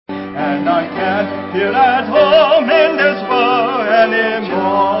and I can't feel at home in this world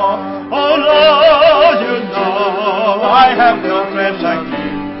anymore. Oh Lord, you know I have no friend like you.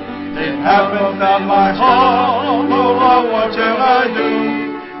 It happens at my home. Oh Lord, what shall I do?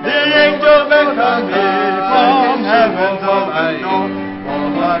 The angels beckon me from heaven's open door.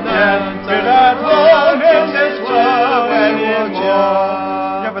 Oh, I can't feel at home in this world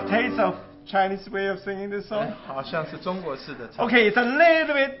anymore. You have a taste of Chinese way of singing this song? 好像是中国式的唱。 Okay, it's a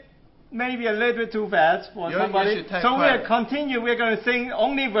little bit, maybe a little bit too fast for somebody. So we'll continue. We're going to sing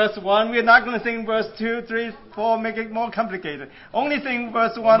only verse 1. We're not going to sing verse 2, 3, 4, make it more complicated. Only sing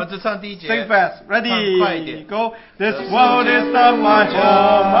verse 1. 我们只唱第一节。 Sing fast. 快一 Ready? 点。 Go. This world is not my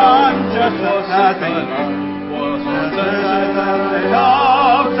home. I'm just a nothing.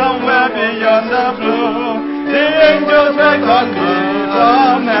 Somewhere beyond the blue, the angels beckon me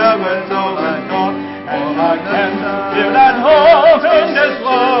from heaven's open door, and I can't feel at home in this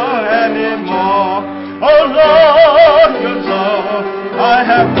world anymore. Oh Lord, you know I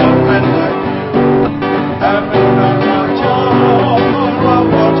have no friend like you. Heaven's not my home. Oh Lord,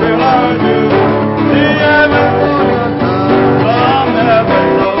 what shall I do? The heavens from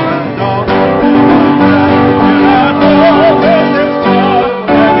heaven's open door, and I can't feel at home in this world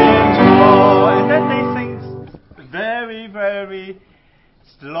anymore. And then they sing very, very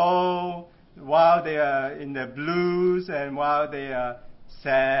slow while they are in the blues and while they are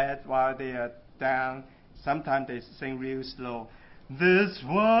sad, while they are down. Sometimes they sing real slow. This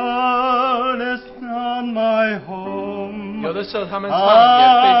world is not my home. 有的时候他们唱也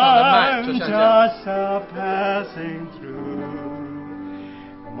非常的慢，就 I'm 像这样。 just a passing through.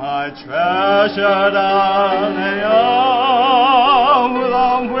 My treasure darling, oh,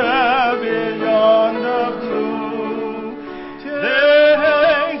 somewhere beyond the blue, the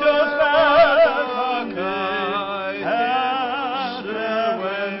angels beckon me, and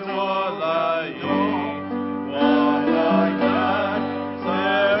when all I know, what I can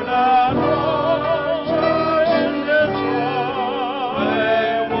say that all in this world, 为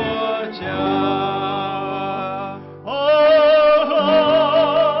我家。 Oh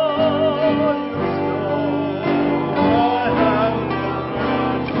Lord, you know I have no friend like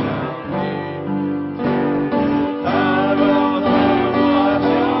you. I will never watch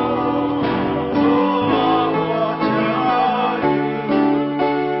you. Oh, what shall I do?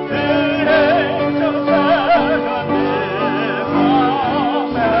 The angels beckon me from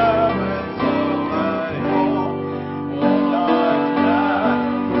heaven's open door, and I can't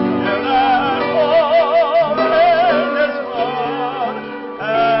feel at home in this world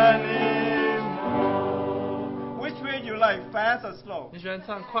anymore. Which way you like, fast or slow? 你喜欢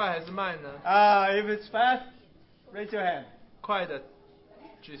唱快还是慢呢？ If it's fast, raise your hand. 快的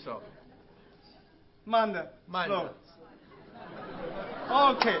举手，慢的 慢 slow. 的。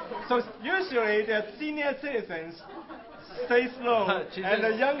 Okay, so usually the senior citizens say slow, 其实 and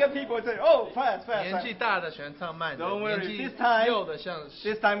the younger people say, oh, fast, fast, 年纪 fast. 大的喜欢唱慢的， Don't 年 worry, 纪 this time- 幼的像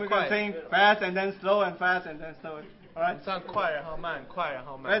This time we're 快 going to sing fast and then slow and fast and then slow. Alright? 唱快然后慢，快然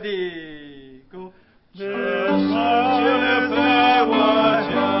后慢。 Ready, go. This world is not my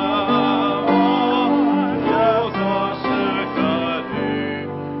home. 有所是个女，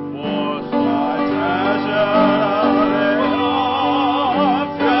我所 treasure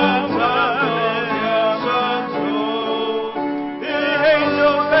the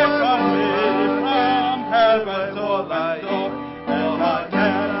angels beckon me from heaven's open door, and I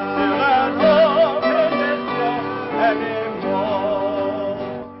can't feel at home in this world anymore.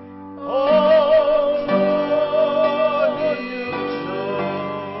 Oh Lord, you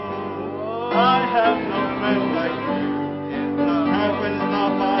know I have no friend like you. Heaven's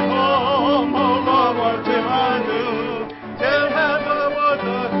not my home. Oh Lord, what shall I do? Till heaven was a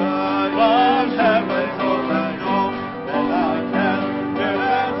God from heaven's open door, and I can't feel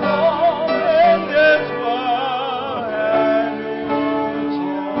at home in this world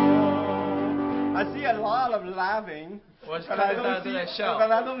anymore. I see a lot of laughing, 我 but 看 I 到大家 don't 都在 see, 笑，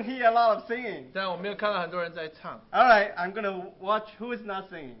 but I don't hear a lot of singing. 但我没有看到很多人在唱。 All right, I'm going to watch who is not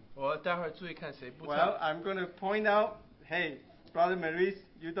singing. 我待会儿注意看谁不 Well, 唱。 I'm going to point out, hey, Brother Maurice,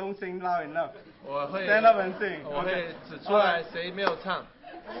 you don't sing loud enough. 我会 Stand up and sing. 我 Okay. 会指出来谁没有唱。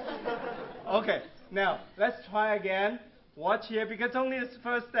 Okay, now let's try again. Watch here because only this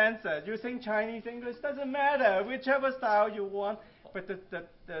first stanza. You sing Chinese, English, doesn't matter, whichever style you want. But the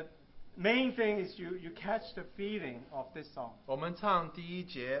main thing is you catch the feeling of this song. 我们唱第一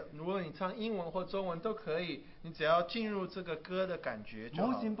节，如果你唱英文或中文都可以，你只要进入这个歌的感觉就好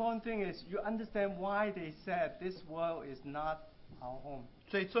Most。important thing is you understand why they said this world is not our home.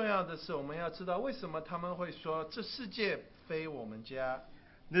 最重要的是，我们要知道为什么他们会说这世界非我们家。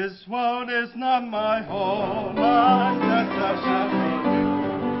This world is not my home, my death shall be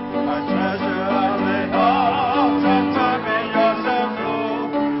due. My treasure I lay up, center beyond the blue.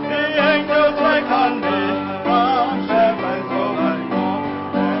 The angels wait on me from heaven's open door,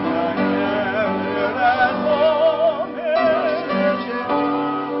 and I am here at home in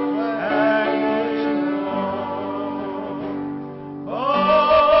Jehovah and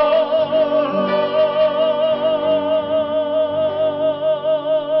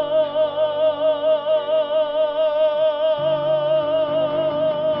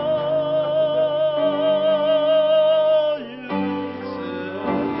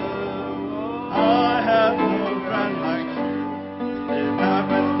I have no friend like you. In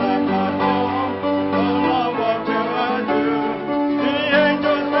heaven's not my home. Oh Lord, what do I do? The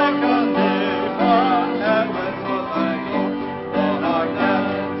angels beckon me from heaven's open door, and I can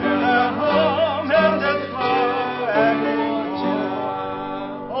feel at home in this world anymore.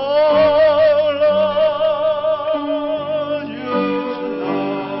 Oh Lord, you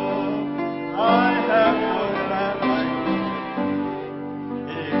know I have no friend like you.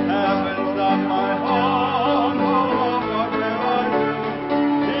 If heaven's not my home, oh Lord, what will I do?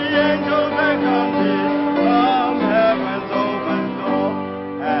 The angels beckon me from heaven's open door,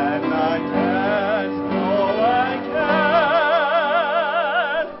 and I can't, no, I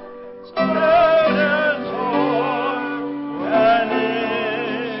can't stand at home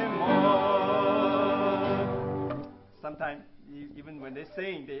anymore. Sometimes, even when they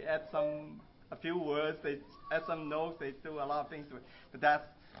sing, they add a few words, they add some notes, they do a lot of things to it. But that's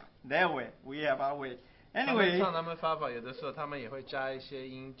their way. We have our way. 他们 Anyway, 唱他们方法，有的时候他们也会加一些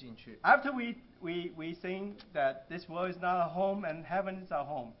音进去。 after we sing that this world is not our home and heaven is our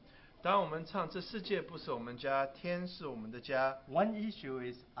home, 当我们唱这世界不是我们家，天是我们的家， one issue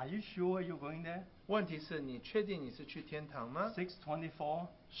is, are you sure you're going there? 问题是你确定你是去天堂吗？ 624.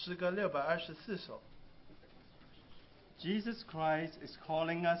 诗歌624首， Jesus Christ is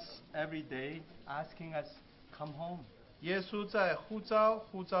calling us every day, asking us, come home. 耶稣在呼召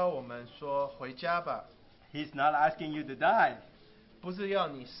我们说回家吧， He's not asking you to die. 不是要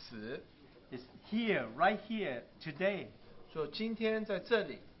你死， It's here, right here, today. 说今天在这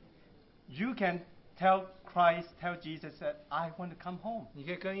里， You can tell Christ, tell Jesus that I want to come home, 你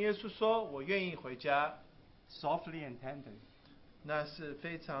可以跟耶稣说我愿意回家， softly and tenderly. 那是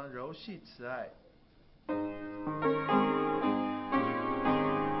非常柔细慈爱。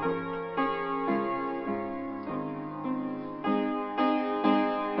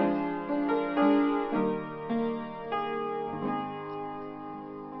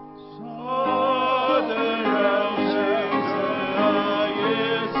说的人生着耶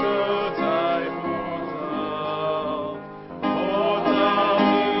稣在呼召，呼召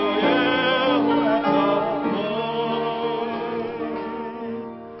你也呼召我，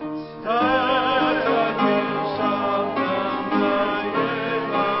在这天上的那夜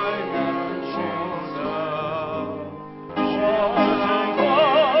来人寻找，我经过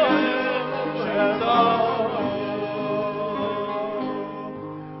寻找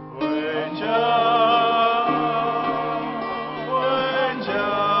回家。回家，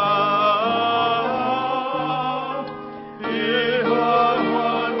一缓缓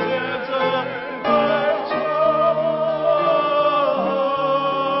地在回家，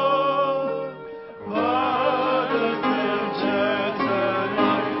我的世界在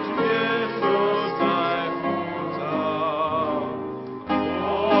耶稣在呼召，呼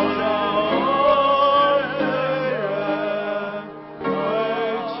召爱人回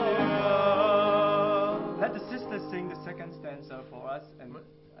家。Let the sisters sing the second stanza for us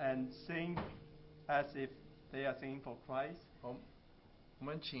and sing as if they are singing for Christ. 我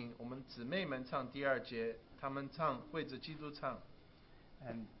们请我们姊妹们唱第二节，她们唱为着基督唱。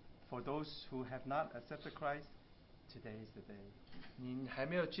 And for those who have not accepted Christ, today is the day. 你还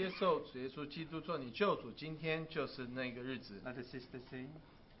没有接受主耶稣基督做你救主，今天就是那个日子。 Let the sisters sing.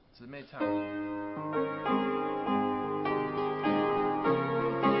 姊妹唱。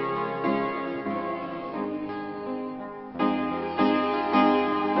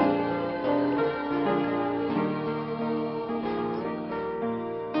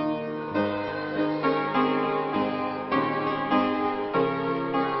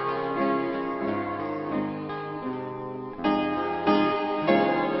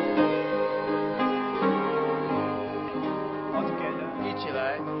 All together. 一起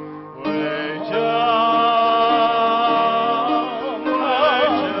来。回家。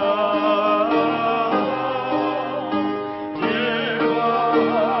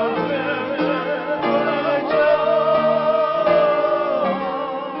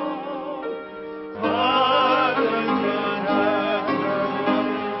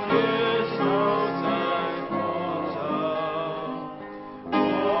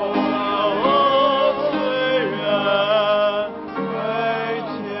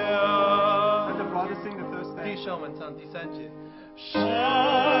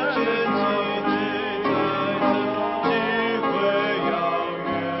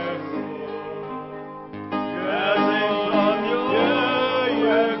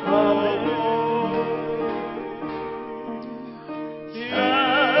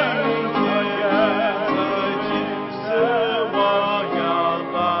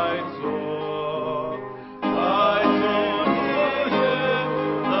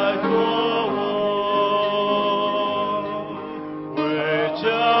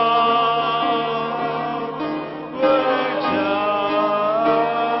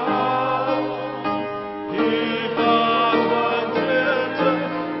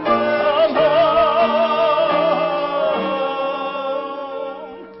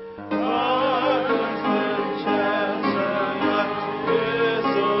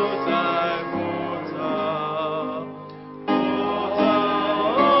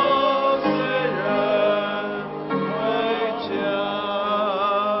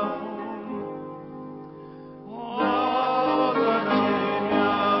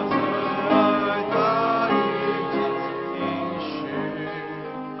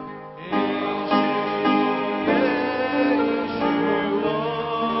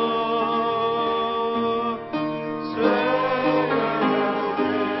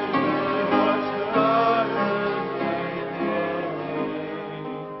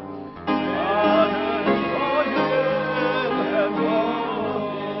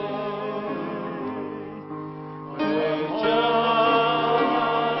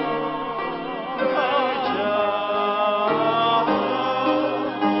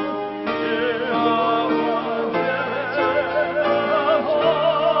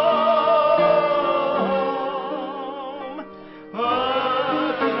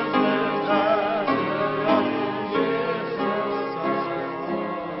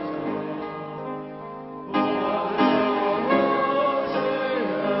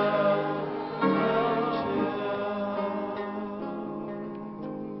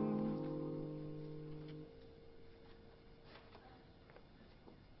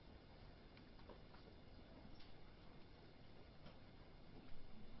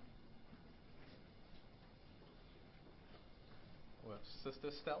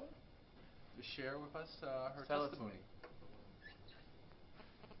Sister Stella to share with us her Stella testimony.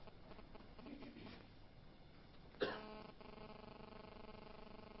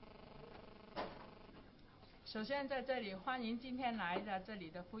 首先在这里欢迎今天来的这里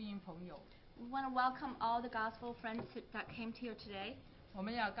的福音朋友。We want to welcome all the gospel friends that came here today. 我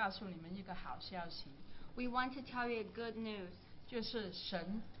们要告诉你们一个好消息， We want to tell you good news 就是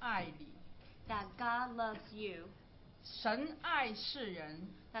神爱你， that God loves you, 神爱世人，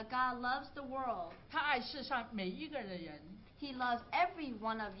 that God loves the world. 他爱世上每一个人， He loves every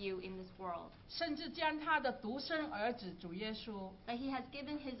one of you in this world. 甚至将他的独生儿子主耶稣 That He has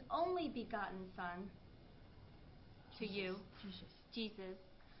given His only begotten Son to you, Jesus,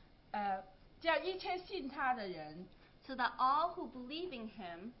 叫一切信他的人， so that all who believe in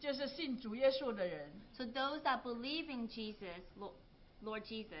Him, 就是信主耶稣的人， so those that believe in Jesus, Lord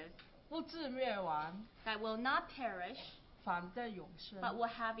Jesus, 不至灭亡， that will not perish, 反得永生， but will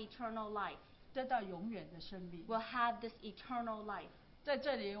have eternal life, 得到永远的生命。 will have this eternal life. 在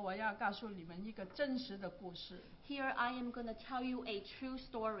这里，我要告诉你们一个真实的故事。 Here I am going to tell you a true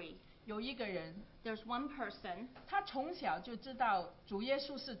story. 有一个人， There's one person 他从小就知道主耶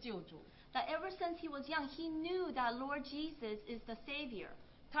稣是救主， that ever since he was young, he knew that Lord Jesus is the Savior.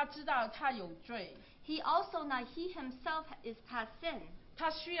 他知道他有罪， He also now he himself has sinned.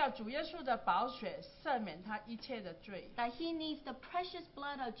 他需要主耶稣的宝血赦免他一切的罪， That he needs the precious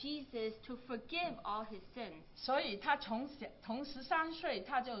blood of Jesus to forgive all his sins. 所以他从13岁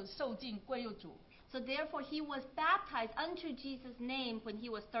他就受尽归入主。 So therefore he was baptized unto Jesus' name when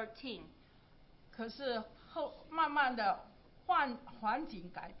he was 13. 可是慢慢的环境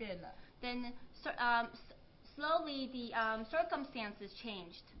改变了， Then slowly the circumstances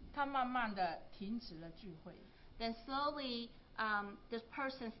changed. 他慢慢的停止了聚会， Then slowly this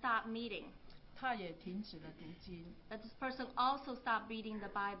person stopped meeting. 他也停止了读经， That this person also stopped reading the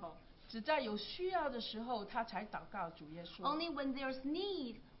Bible. 只在有需要的时候他才祷告主耶稣。 Only when there's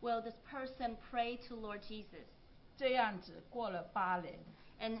need will this person pray to Lord Jesus. 这样子过了8年，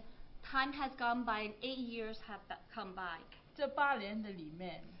 And time has gone by and 8 years have come by. 这8年的里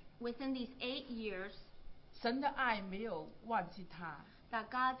面， Within these 8 years, 神的爱没有忘记他， that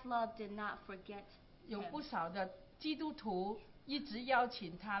God's love did not forget 有不 him. 少的基督徒一直邀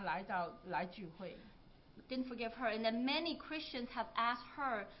请他来聚会， Didn't forgive her. And then many Christians have asked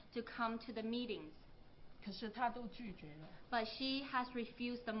her to come to the meetings. 可是他都拒绝了。 But she has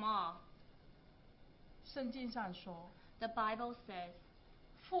refused them all. 圣经上说， The Bible says,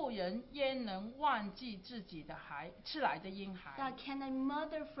 妇人焉能忘记自己的吃奶的婴孩， that can a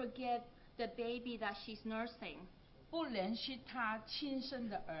mother forgive the baby that she's nursing? 不怜惜他亲生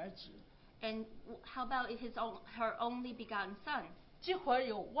的儿子？ And how about her only begotten son? 这会儿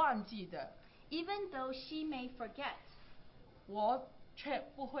有忘记的， Even though she may forget, 我却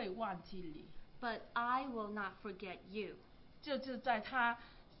不会忘记你。 but I will not forget you. 就是在他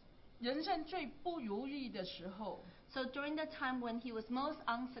人生最不如意的时候， So during the time when he was most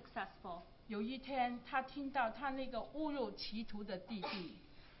unsuccessful, 有一天他听到他那个误入歧途的弟弟，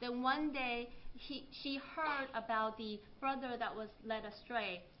 then one day she heard about the brother that was led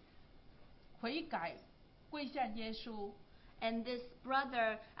astray. 悔改归向耶稣， And this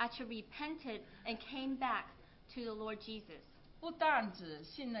brother actually repented and came back to the Lord Jesus. 不但只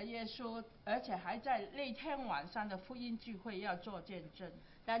信了耶稣，而且还在那天晚上的福音聚会要做见证。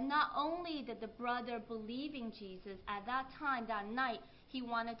 That not only did the brother believe in Jesus, at that time, that night, he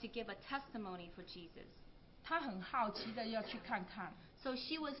wanted to give a testimony for Jesus. 他很好奇的要去看看。 So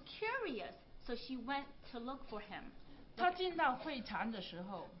she was curious, so she went to look for him. 他进到会场的时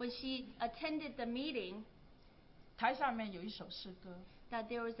候， When she attended the meeting, 台上面有一首诗歌， that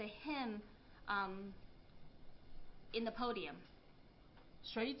there was a hymn in the podium.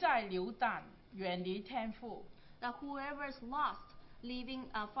 谁在流荡，远离天父， That whoever is lost, living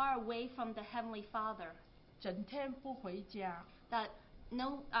far away from the Heavenly Father, 整天不回家， that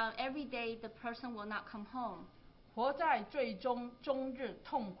every day the person will not come home, 活在最终终日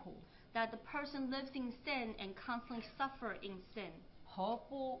痛苦， that the person lives in sin and constantly suffer in sin. 何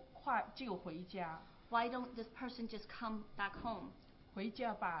不快就回家？ Why don't this person just come back home? 回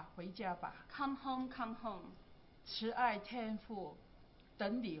家吧，回家吧！ Come home, come home. 慈爱天父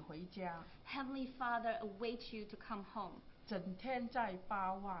等你回家， Heavenly Father awaits you to come home, 整天在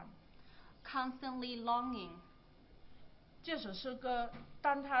巴望。 constantly longing. 这首诗歌，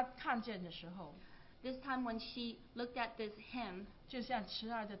当他看见的时候， This time when she looked at this hymn, 就像慈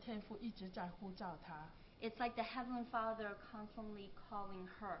爱的天父一直在呼召他。 it's like the Heavenly Father constantly calling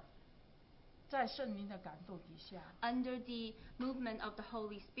her. 在圣灵的感动底下， under the movement of the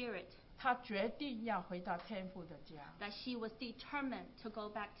Holy Spirit, 他决定要回到天父的家。 that she was determined to go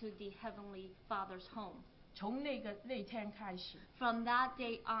back to the Heavenly Father's home. 从那天开始， From that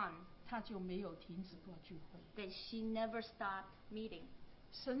day on, 他就没有停止过聚会。 that she never stopped meeting.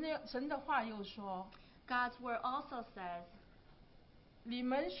 神的话又说， God's word also says, 你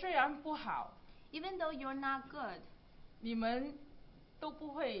们虽然不好， even though you're not good, 你们都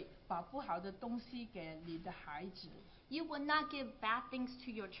不会把不好的东西给你的孩子， you would not give bad things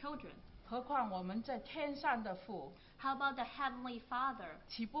to your children. 何况我们在天上的父， How about the Heavenly Father?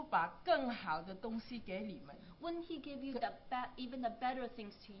 岂不把更好的东西给你们， Wouldn't He give you even the better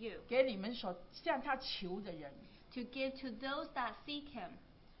things to you, 给你们所向他求的人？ to give to those that seek Him?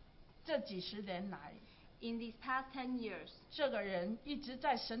 这几十年来， In these past 10 years, 这个人一直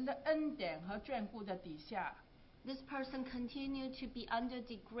在神的恩典和眷顾的底下， this person continued to be under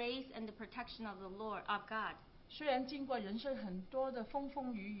the grace and the protection of the Lord, of God. 虽然经过人生很多的风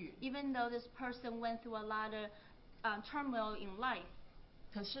风雨雨， Even though this person went through a lot of turmoil in life,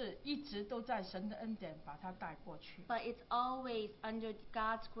 可是一直都在神的恩典把他带过去。 but it's always under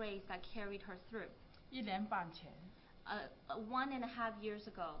God's grace that carried her through. 1年半前， 1.5 years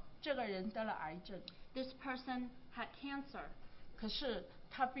ago, 这个人得了癌症， this person had cancer, 可是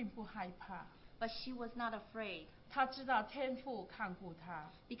他并不害怕， but she was not afraid 他知道天父看顾他，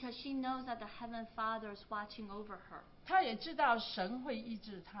 because she knows that the Heavenly Father is watching over her. 他也知道神会医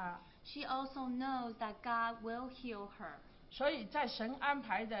治他， She also knows that God will heal her. 所以在神安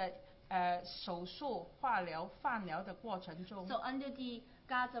排的手术、化疗、放疗的过程中， So under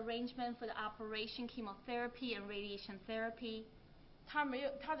God's arrangement for the operation, chemotherapy and radiation therapy,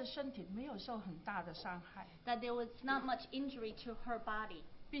 他的身体没有受很大的伤害， that there was not much injury to her body.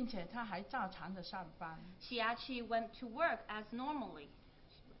 并且他还照常的上班。 She actually went to work as normally.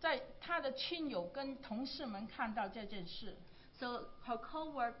 在他的亲友跟同事们看到这件事， So her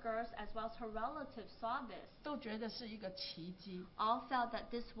co-workers as well as her relatives saw this, 都觉得是一个奇迹。 all felt that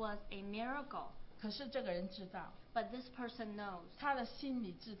this was a miracle. 可是这个人知道， But this person knows. 他的心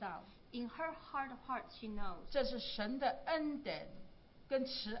里知道， In her heart of hearts, she knows. 这是神的恩典跟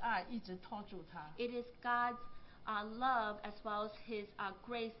慈爱一直拖住他。 It is God's love as well as His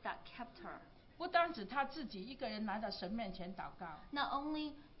grace that kept her. 不单指他自己一个人来到神面前祷告， Not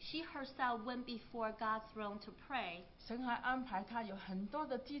only she herself went before God's throne to pray, 神还安排他有很多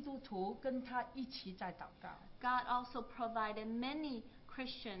的基督徒跟他一起在祷告。 God also provided many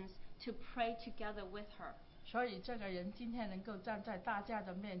Christians to pray together with her. 所以这个人今天能够站在大家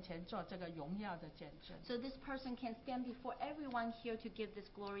的面前做这个荣耀的见证。 So this person can stand before everyone here to give this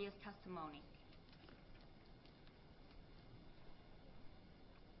glorious testimony.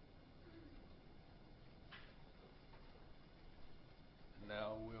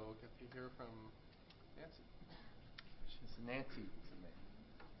 Now we'll get to hear from Nancy. She's Nancy.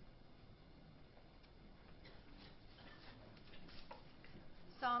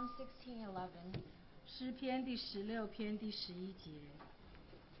 Psalm 16:11. 诗篇第16篇第11节。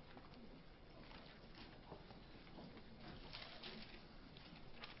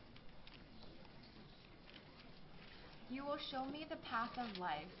You will show me the path of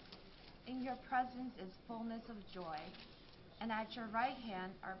life. In your presence is fullness of joy, and at your right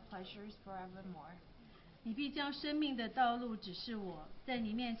hand are pleasures forevermore. 你必将生命的道路指示我，在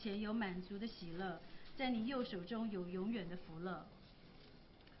你面前有满足的喜乐，在你右手中有永远的福乐。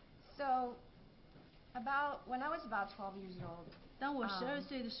So, when I was about 12 years old, 当我12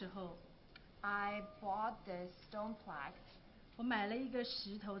岁的时候， I bought this stone plaque 我买了一个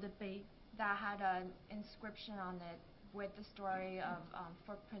石头的碑， that had an inscription on it with the story of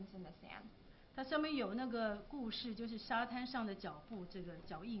footprints in the sand. 它上面有那个故事，就是沙滩上的脚步，这个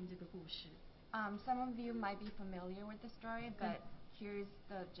脚印这个故事。Some of you might be familiar with the story, but here's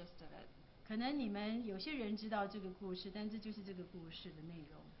the gist of it. 可能你们有些人知道这个故事，但这就是这个故事的内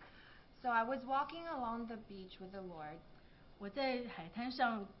容。So I was walking along the beach with the Lord 我在海滩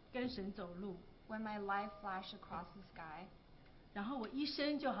上跟神走路， when my life flashed across the sky. 然后我一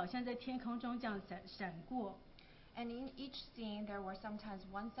生就好像在天空中这样闪过。 And in each scene, there were sometimes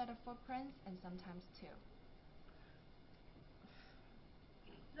one set of footprints and sometimes two.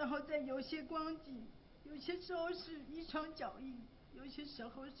 然后在有些光景，有些时候是一双脚印，有些时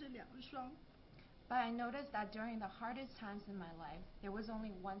候是2双。 But I noticed that during the hardest times in my life, there was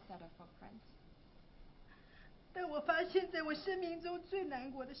only one set of footprints. 但我发现在我生命中最难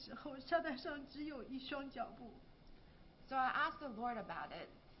过的时候，沙滩上只有1双脚步。 So I asked the Lord about it,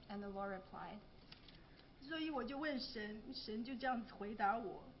 and the Lord replied. 所以我就问神，神就这样子回答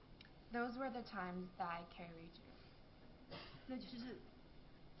我。 Those were the times that I carried you. 那就是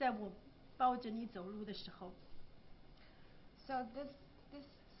在我抱着你走路的时候。So this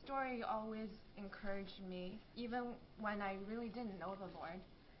story always encouraged me, even when I really didn't know the Lord.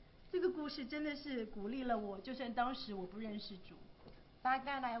 这个故事真的是鼓励了我，就算当时我不认识主， Back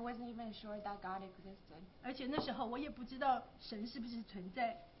then, I wasn't even sure that God existed. 而且那时候我也不知道神是不是存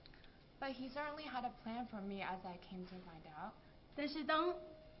在。 But He certainly had a plan for me as I came to find out. 但是当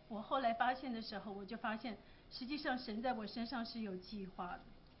我后来发现的时候，我就发现，实际上神在我身上是有计划的。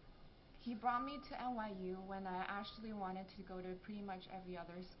He brought me to NYU when I actually wanted to go to pretty much every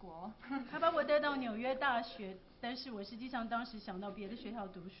other school. 他把我带到纽约大学，但是我实际上当时想到别的学校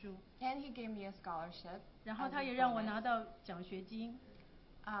读书， And He gave me a scholarship. 然后 as 他 a 也让我 bonus. 拿到奖学金。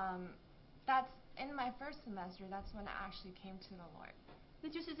 That's in my first semester. That's when I actually came to the Lord. 那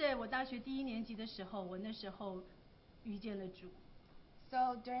就是在我大学第1年级的时候，我那时候遇见了主。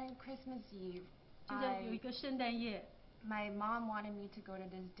 So during Christmas Eve, 就在有一个圣诞夜， my mom wanted me to go to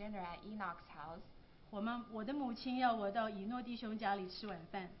this dinner at Enoch's house. 我的母亲要我到以诺弟兄家里吃晚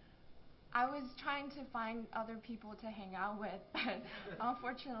饭。 I was trying to find other people to hang out with, but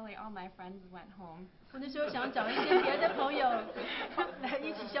unfortunately all my friends went home. 我那时候想找一些别的朋友来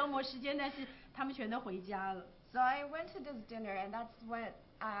一起消磨时间，但是他们全都回家了。 So I went to this dinner, and that's when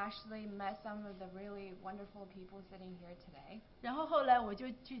I actually met some of the really wonderful people sitting here today. 然后后来我就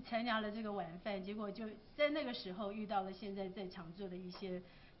去参加了这个晚饭，结果就在那个时候遇到了现在在场坐的一些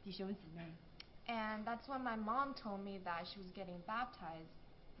弟兄姊妹。 And that's when my mom told me that she was getting baptized.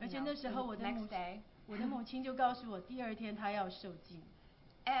 而且那时候我 the 的 next day. 母亲就告诉我，第2天她要受浸。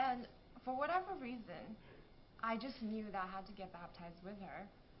 And for whatever reason, I just knew that I had to get baptized with her.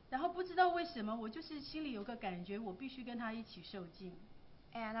 然后不知道为什么，我就是心里有个感觉，我必须跟她一起受浸。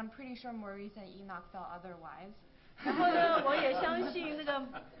 And I'm pretty sure Maurice and Enoch felt otherwise. 然后呢，我也相信那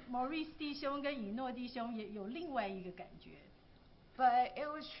个 Maurice 弟兄跟以诺弟兄也有另外一个感觉。 But it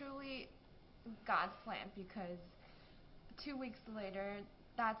was truly God's plan because 2 weeks later,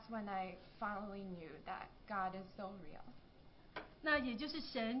 that's when I finally knew that God is so real. 那也就是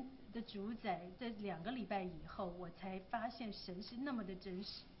神的主宰，在2个礼拜以后，我才发现神是那么的真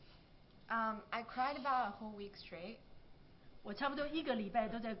实。 I cried about a whole week straight. 我差不多1个礼拜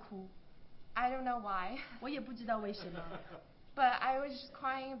都在哭， I don't know why, 我也不知道为什么。 but I was just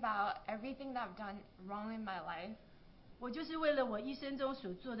crying about everything that I've done wrong in my life. 我就是为了我一生中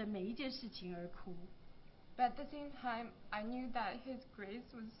所做的每一件事情而哭。 But at the same time, I knew that His grace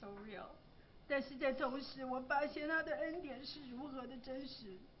was so real. 但是在同时，我发现他的恩典是如何的真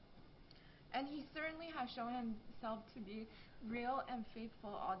实。 And He certainly has shown Himself to be real and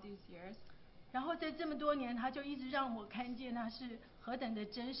faithful all these years. 然后在这么多年，他就一直让我看见他是何等的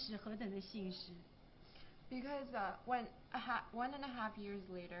真实，何等的信实。 Because when 1.5 years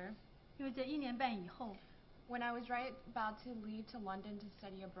later, 因为在1年半以后， when I was right about to leave to London to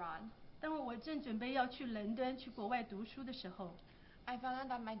study abroad, 当我正准备要去伦敦去国外读书的时候， I found out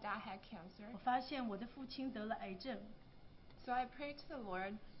that my dad had cancer. 我发现我的父亲得了癌症， So I prayed to the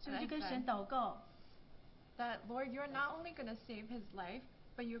Lord 所以 and 我 I 就跟 said 神祷告， that, Lord, you're not only going to save his life,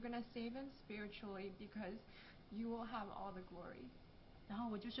 but you're going to save him spiritually because you will have all the glory. 然后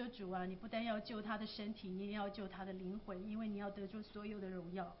我就说主啊，你不但要救他的身体，你也要救他的灵魂，因为你要得着所有的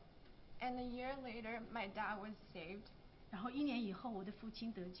荣耀。 And a year later, my dad was saved. 然后1年以后，我的父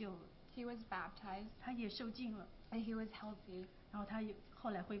亲得救了， He was baptized 他也受浸了， and he was healthy. 然后他也后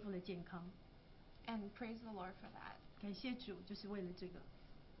来恢复了健康。 And praise the Lord for that. 感谢主，就是为了这个。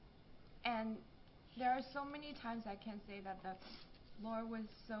 And there are so many times I can say that the Lord was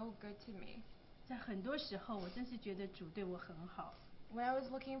so good to me. 在很多时候，我真是觉得主对我很好。 When I was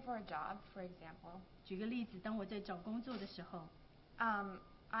looking for a job, for example, 举个例子，当我在找工作的时候，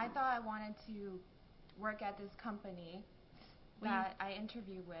 I thought I wanted to work at this company that I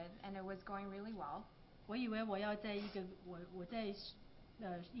interviewed with, and it was going really well. 我以为我要在一个我在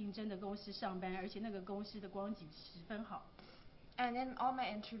应征的公司上班，而且那个公司的光景十分好。 And in all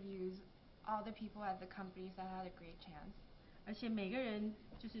my interviews, all the people at the company said I had a great chance. 而且每个人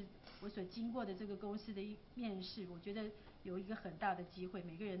就是我所经过的这个公司的面试，我觉得有一个很大的机会，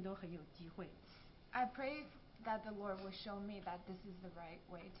每个人都很有机会。 I pray that the Lord will show me that this is the right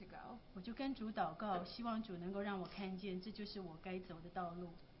way to go. 我就跟主祷告，希望主能够让我看见，这就是我该走的道路。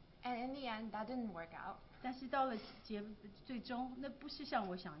 And in the end, that didn't work out. 但是到了最终，那不是像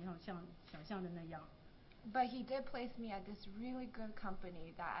我想象的那样。 But He did place me at this really good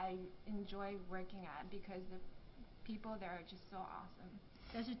company that I enjoy working at because the people there are just so awesome.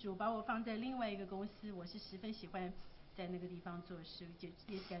 但是主把我放在另外一个公司，我是十分喜欢在那个地方做事，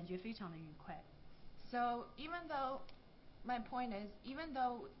也感觉非常的愉快。 So even though my point is, even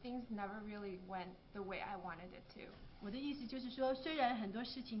though things never really went the way I wanted it to, 我的意思就是说，虽然很多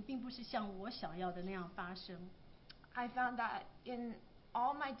事情并不是像我想要的那样发生， I found that in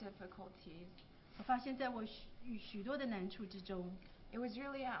all my difficulties, 我发现在我许多的难处之中， it was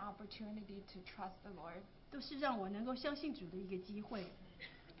really an opportunity to trust the Lord 都是让我能够相信主的一个机会，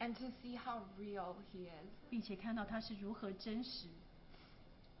 and to see how real He is. 并且看到他是如何真实，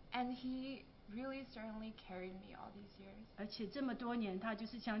 And He really certainly carried me all these years. 而且这么多年，他就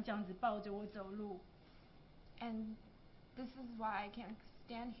是像这样子抱着我走路。 And this is why I can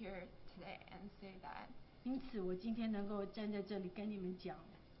stand here today and say that 因此，我今天能够站在这里跟你们讲，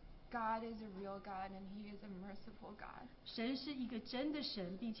 God is a real God and He is a merciful God. 神是一个真的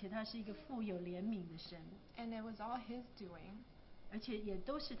神，并且他是一个富有怜悯的神， And it was all His doing. 而且也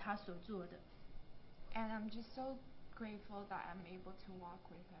都是他所做的。 And I'm just so grateful that I'm able to walk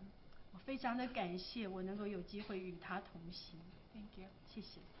with Him. 我非常的感谢我能够有机会与他同行， Thank you. 谢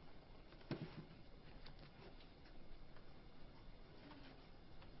谢。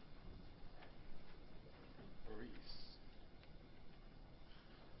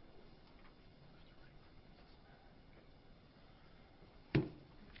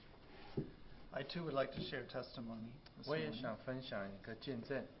I too would like to share testimony. this 我也 morning. 想分享一个见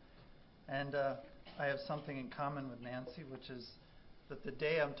证。 And I have something in common with Nancy, which is that the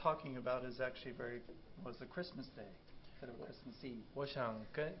day I'm talking about is actually was a Christmas day instead of Christmas Eve. 我想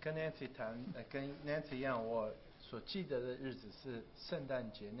跟 Nancy 谈，跟 Nancy 一样，我所记得的日子是圣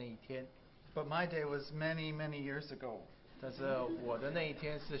诞节那一天， But my day was many, many years ago. 但是我的那一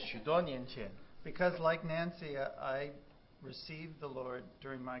天是许多年前。 Because like Nancy, I received the Lord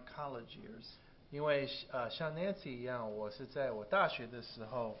during my college years. 因为像 Nancy 一样，我是在我大学的时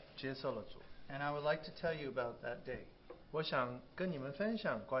候接受了主。 And I would like to tell you about that day. 我想跟你们分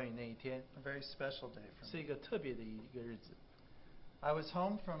享关于那一天， A very special day for 是 me. 一个特别的一个日子。 I was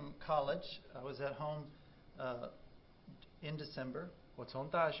home from college. I was at home in December. 我从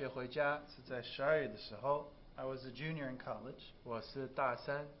大学回家是在12月的时候， I was a junior in college. 我是大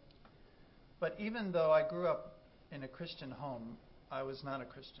三。 But even though I grew up in a Christian home, I was not a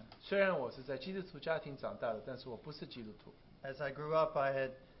Christian. 虽然我是在基督徒家庭长大的，但是我不是基督徒。 As I grew up,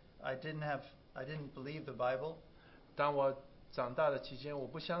 I didn't believe the Bible. 当我长大的期间，我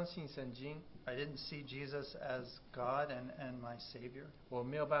不相信圣经， I didn't see Jesus as God and my Savior. 我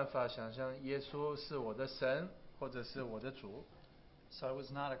没有办法想象耶稣是我的神或者是我的主， So I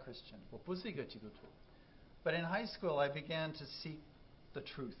was not a Christian. 我不是一个基督徒。 But in high school, I began to seek the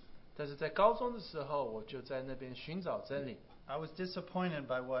truth. 但是在高中的时候，我就在那边寻找真理。 I was disappointed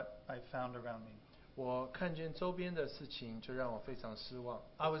by what I found around me. 我看见周边的事情，就让我非常失望。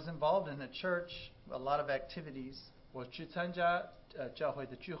 I was involved in the church, a lot of activities. 我去参加教会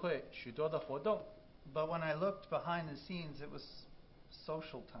的聚会，许多的活动。 But when I looked behind the scenes, it was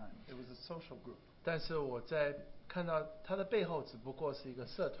social time. It was a social group. 但是我在看到它的背后，只不过是一个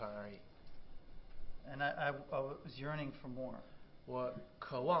社团而已。 And I was yearning for more, 我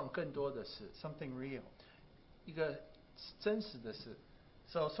渴望更多的是 something real. 一个真实的事。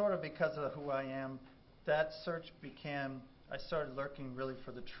 So sort of because of who I am, that search I started looking really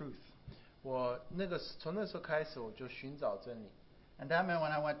for the truth. 我从那时候开始，我就寻找真理。 And that meant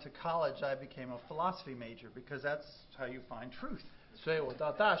when I went to college, I became a philosophy major because that's how you find truth. 所以我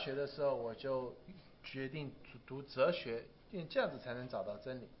到大学的时候，我就决定读哲学，因为这样子才能找到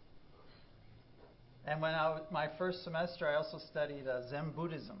真理。 And when my first semester, I also studied Zen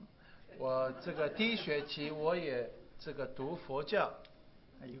Buddhism. 我这个第一学期，我也读佛教。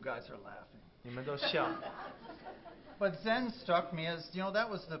 You guys are laughing. 你们都笑。 But Zen struck me as, that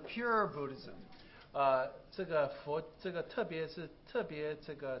was the pure Buddhism. 特别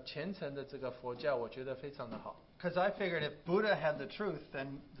虔诚的这个佛教，我觉得非常的好。 Because I figured if Buddha had the truth,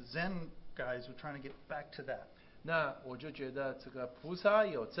 then the Zen guys were trying to get back to that. 那我就觉得这个菩萨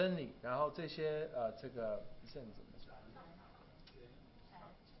有真理，然后这些Zen怎么说？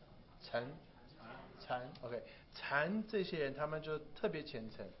禅这些人他们就特别虔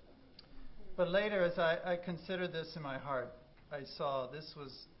诚。 But later, as I considered this in my heart, I saw this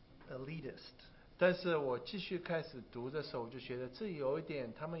was elitist. 但是我继续开始读的时候，我就觉得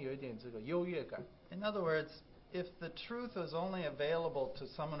他们有一点这个优越感。 In other words, if the truth is only available to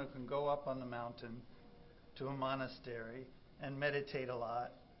someone who can go up on the mountain to a monastery and meditate a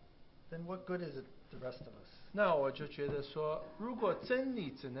lot, then what good is it to the rest of us? 那我就觉得说，如果真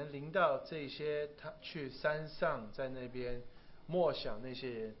理只能临到这些他去山上在那边默想那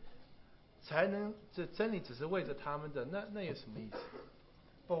些人，这真理只是为着他们的，那有什么意思？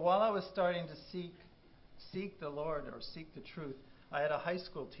 But while I was starting to seek the Lord or seek the truth, I had a high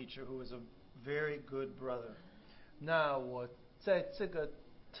school teacher who was a very good brother. 那我在这个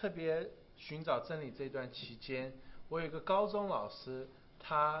特别寻找真理这段期间，我有一个高中老师，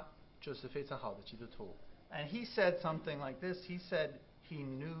他就是非常好的基督徒。And he said something like this. He said he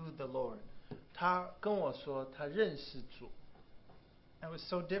knew the Lord. 他跟我说他认识主。It was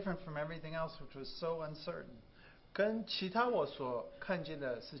so different from everything else, which was so uncertain. 跟其他我所看见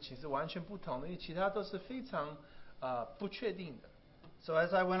的事情是完全不同的，因为其他都是非常不确定的。So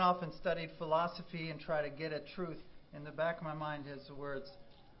as I went off and studied philosophy and tried to get at truth, in the back of my mind is the words,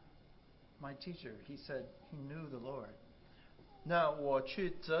 my teacher, he said he knew the Lord. 那我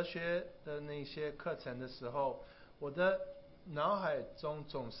去哲学的那些课程的时候，我的脑海中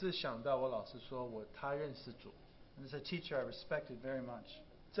总是想到我老师说他认识主。And as a teacher, I respected very much.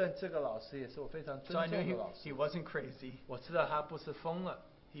 这个老师也是我非常 So I 尊 knew 重的老 he 师。 wasn't crazy. 我知道他不是疯了，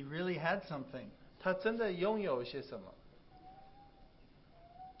 He really had something. 他真的拥有一些什么。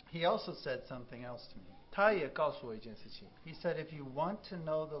He also said something else to me. 他也告诉我一件事情， He said, if you want to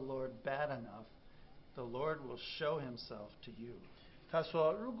know the Lord bad enough, the Lord will show himself to you. 他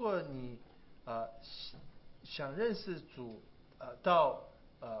说如果你想认识主到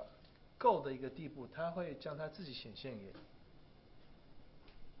够的一个地步，他会将他自己显现给你。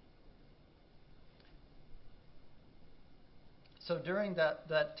So during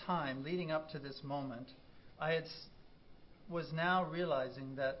that time, leading up to this moment, I was now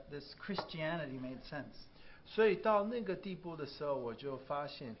realizing that this Christianity made sense. 所以到那个地步的时候，我就发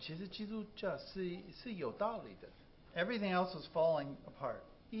现，其实基督教是有道理的。Everything else was falling apart.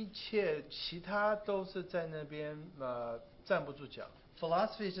 一切其他都是在那边站不住脚。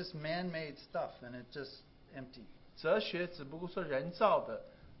Philosophy is just man-made stuff, and it's just empty. 哲学只不过说人造的，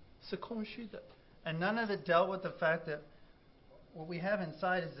是空虚的。 And none of it dealt with the fact that what we have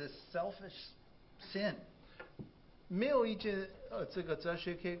inside is this selfish sin. 没有一件这个哲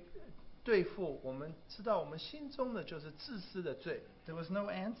学可以对付我们知道我们心中的就是自私的罪。 There was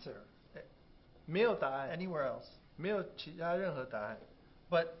no answer 没有答案， anywhere else. 没有其他任何答案。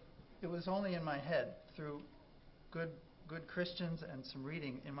 But it was only in my head, through good Christians and some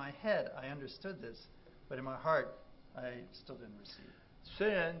reading. In my head, I understood this, but in my heart, I still didn't receive. 虽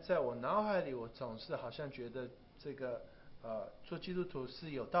然在我脑海里，我总是好像觉得这个做基督徒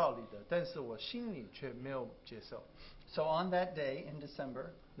是有道理的，但是我心里却没有接受。 So on that day in December,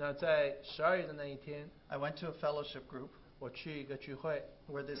 那在12月的那一天， I went to a fellowship group 我去一个聚会，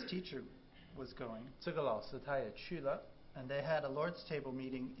 where this teacher was going, 这个老师他也去了， and they had a Lord's table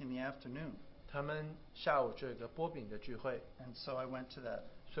meeting in the afternoon. 他们下午就有一个波饼的聚会， And so I went to that.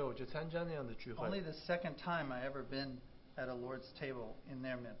 所以我就参加那样的聚 Only 会。 the second time I ever been at a Lord's table in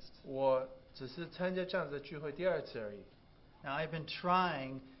their midst. 我只是参加这样子的聚会第2次而已。 Now I've been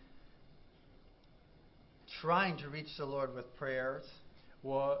trying to reach the Lord with prayers,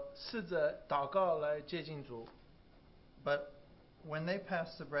 我试着祷告来接近主， but when they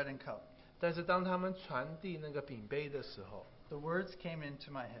passed the bread and cup, 但是当他们传递那个饼杯的时候， the words came into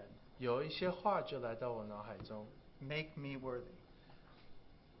my head. 有一些话就来到我脑海中。 Make me worthy.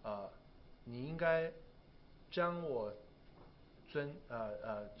 你应该将我尊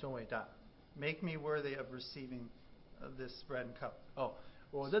为大。 Make me worthy of receiving this bread and cup. 哦，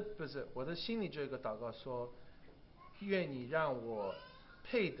我的心里就有一个祷告说，愿你让我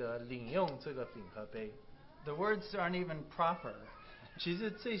配得领用这个饼和杯。 The words aren't even proper, 其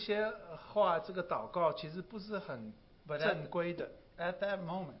实这些话，这个祷告其实不是很 But 正规的， at that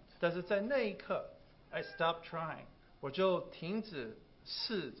moment, 但是在那一刻， I stopped trying 我就停止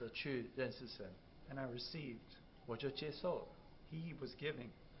试着去认识神， and I received. 我就接受了。 He was giving,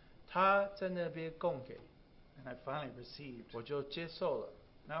 他在那边供给， and I finally received. 我就接受了，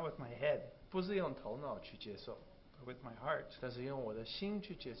 Not with my head, 不是用头脑去接受， but with my heart. 但是用我的心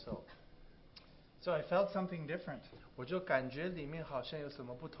去接受。 So I felt something different. 我就感觉里面好像有什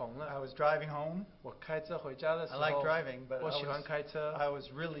么不同 I 了。 was driving home. 我开车回家的时 I 候， like driving, but 我喜欢开车， I was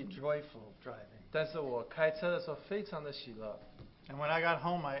really joyful driving. 但是我开车的时候非常的喜乐。 And when I got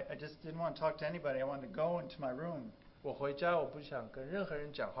home, I just didn't want to talk to anybody. I wanted to go into my room 我回家我不想跟任何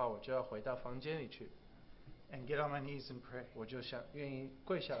人讲话，我就要回到房间里去， and get on my knees and pray. 我就想愿意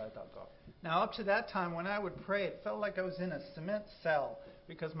跪下来祷告。 Now, up to that time, when I would pray, it felt like I was in a cement cell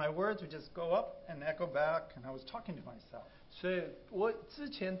because my words would just go up and echo back, and I was talking to myself. 所以我之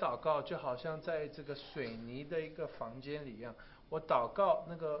前祷告就好像在这个水泥的一个房间里一样，我祷告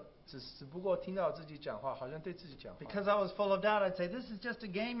那个只不过听到自己讲话，好像对自己讲话。 Because I was full of doubt, I'd say, "This is just a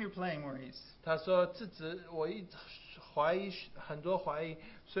game you're playing, Maurice." 他说我一怀疑很多怀疑，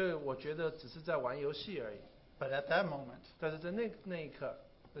所以我觉得只是在玩游戏而已。 But at that moment, 但是在那一刻，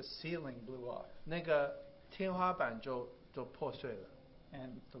 the ceiling blew off. 那个天花板就破碎了。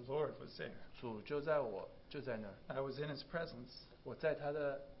and the Lord was there. 主就在那儿， I was in His presence. 我在他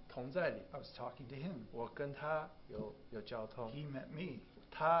的同在里， I was talking to Him. 我跟他有交通， He met me,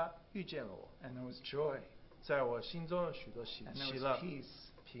 他遇见了我， and there was joy, 在我心中有许多喜 and there 乐 was、peace,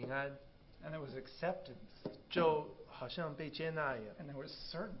 平安， and there was acceptance, 就好像被接纳一样。 and there was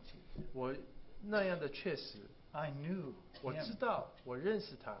certainty. 我那样的确实， I knew 我知 Him. 道，我认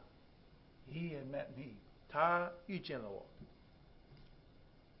识他， He had met me. 他遇见了我。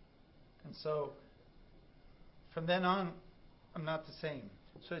 And so, from then on, I'm not the same.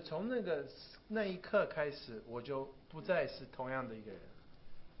 所以从那一刻开始，我就不再是同样的一个人。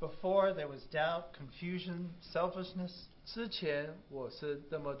 Before, there was doubt, confusion, selfishness. 之前我是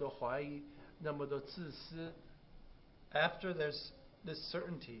那么多怀疑，那么多自私。 After, there's this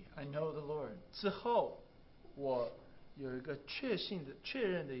certainty. I know the Lord. 之后，我有一个确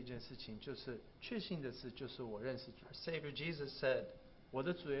认的一件事情，就是确信的事，就是我认识主。 Our Savior Jesus said, 我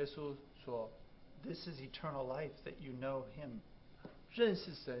的主耶稣说， "This is eternal life, that you know Him 认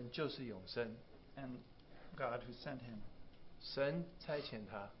识神就是永生， and God who sent Him." 神差遣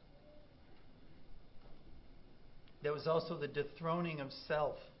他。 There was also the dethroning of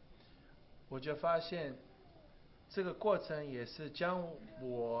self. 我就发现，这个过程也是将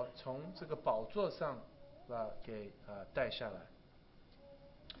我从这个宝座上给带下来。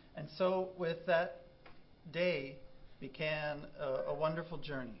 And so, with that day, began a wonderful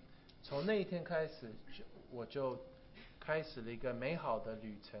journey. 从那一天开始，我就开始了一个美好的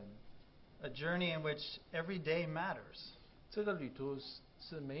旅程。 A journey in which every day matters. 这个旅途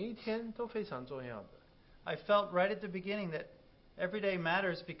是每一天都非常重要的。 I felt right at the beginning that every day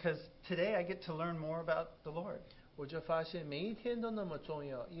matters because today I get to learn more about the Lord. 我就发现每一天都那么重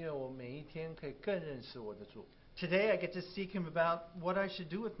要，因为我每一天可以更认识我的主。 Today I get to seek Him about what I should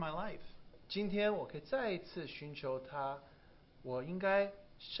do with my life. 今天我可以再一次寻求他，我应该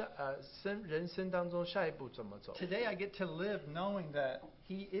人生当中下一步怎么走。 Today I get to live knowing that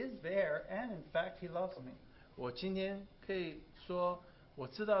He is there and in fact He loves me. 我今天可以说，我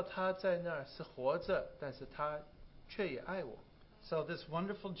知道他在那儿是活着，但是他却也爱我。 So this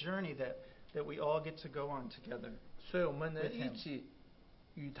wonderful journey that we all get to go on together. 所以我们能 With him. 一起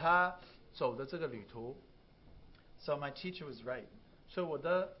与他走的这个旅途。 So my teacher was right. 所以我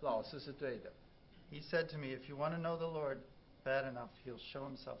的老师是对的。 He said to me, if you want to know the Lord bad enough, He'll show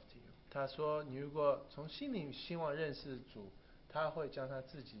Himself to you. 他说：“你如果从心里希望认识主，他会将他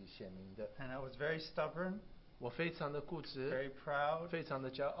自己显明的。 And I was very stubborn, ”我非常的固执， very proud, 非常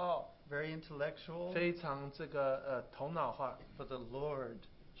的骄傲， very intellectual. 非常头脑化。 But the Lord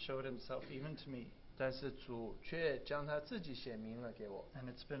showed Himself even to me. 但是主却将他自己显明了给我。 And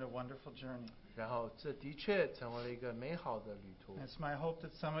it's been a wonderful journey. 然后这的确成为了一个美好的旅途。 And it's my hope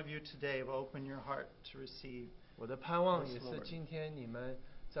that some of you today will open your heart to receive. 我的盼望 Yes, 也是 Lord. 今天你们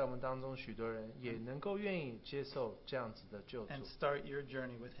在我们当中许多人也能够愿意接受这样子的救主 And，start your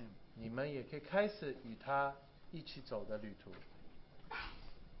journey with Him. 你们也可以开始与他一起走的旅途。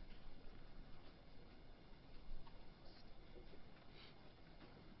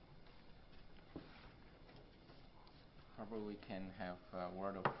 How about we can have a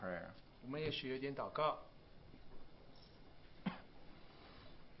word of prayer? 我们也许有点祷告。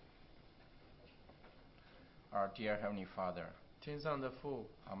 Our dear Heavenly Father, 天上的父，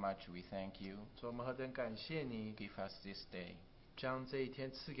 how much we thank you. 主，我们何等感谢你， Give us this day 将这一天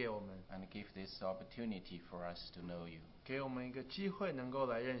赐给我们， and give this opportunity for us to know you. 给我们一个机会能够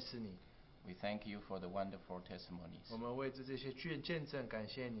来认识你。 We thank you for the wonderful testimonies, 我们为着这些见证感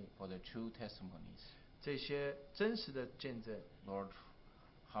谢你， for the true testimonies. 这些真实的见证。 Lord,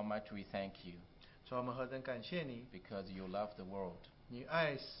 how much we thank you 主，我们何等感谢你， because you love the world 你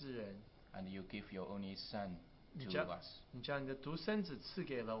爱世人， and you give your only Son 你 to 将 us 你将你的独生子赐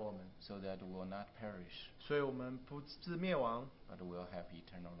给了我们， so that we will not perish 所以我们不致灭亡， but will have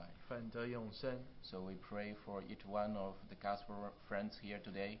eternal life. 反得永生。 So we pray for each one of the gospel friends here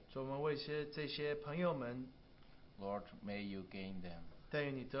today. 主，我们为这些朋友们， Lord, may you gain them 但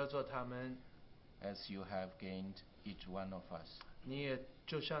愿你得着他们， as you have gained each one of us. 你也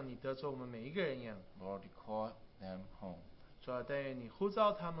就像你得着我们每一个人一样。 Lord, call them home. 主啊，但愿你呼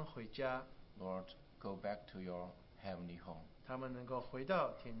召他们回家， Lord, go back to your heavenly home. 他们能够回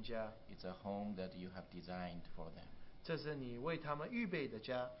到天家， It's a home that you have designed for them. 这是你为他们预备的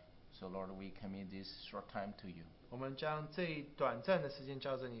家。 So Lord, we commit this short time to you. 我们将这一短暂的时间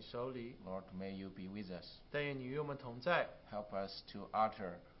交在你手里， Lord, may you be with us. 但愿你与我们同在， Help us to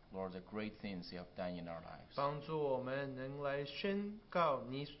utter, Lord, the great things you have done in our lives. 帮助我们能来宣告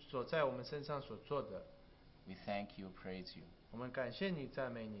你所在我们身上所做的。 We thank you, praise you. 我们感谢你，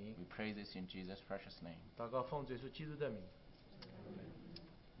赞美你， We pray this in Jesus' precious name. 祷告奉主耶稣基督的名。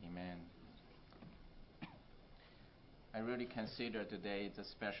really consider today is a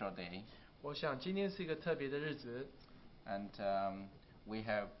special day, 我想今天是一个特别的日子， and we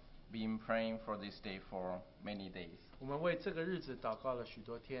have been praying for this day for many days. 我们为这个日子祷告了许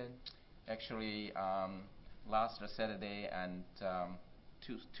多天。 Actually, last Saturday and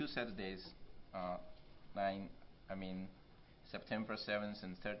two Saturdays, September 7th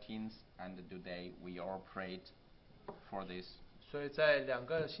and 13th, and today we all prayed for this. 所以在2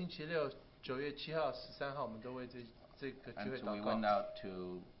个星期六，9月7号、13号，我们都为这个聚 And 会 we 祷 went 告。 out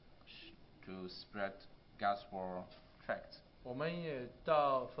to spread gospel tract. 我们也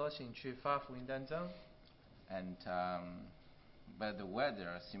到佛行去发福音单张， And but the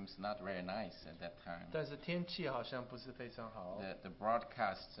weather seems not very nice at that time. 但是天气好像不是非常好。 The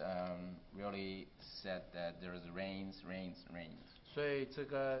broadcast really said that there is rains. 所以这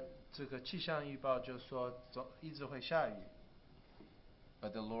个气象预报就说一直会下雨。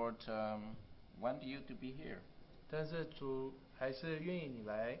 But the Lord want you to be here, 但是主还是愿意你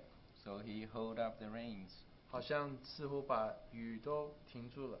来， so He hold up the rains. 好像似乎把雨都停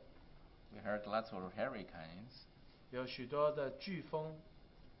住了。 We heard lots of hurricanes. 有许多的飓风，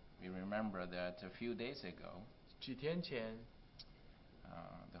 We remember that a few days ago, 几天前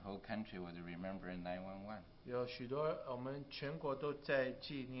the whole country was remembering 911. 有许多我们全国都在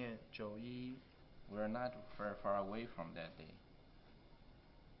纪念911。 We're not very far away from that day.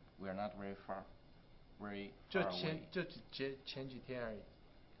 We're not very far 就 away. 前几天而已，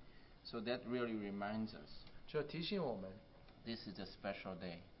 So that really reminds us 就提醒我们， this is a special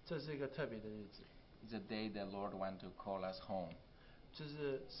day. 这是一个特别的日子， It's a day that Lord want to call us home, 这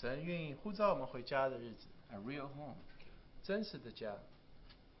是神愿意呼召我们回家的日子， a real home. 真实的家，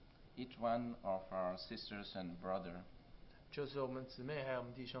 Each one of our sisters and brother, 就是我们姊妹还有我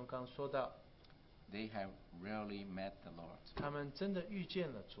们弟兄刚说到， they have really met the Lord. 他们真的遇见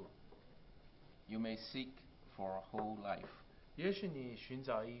了主。 You may seek for a whole life. 也许你寻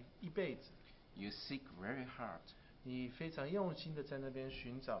找一辈子， You seek very hard, 你非常用心的在那边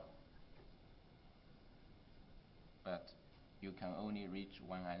寻找， but you can only reach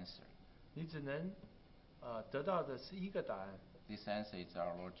one answer. 你只能得到的是一个答案， This answer is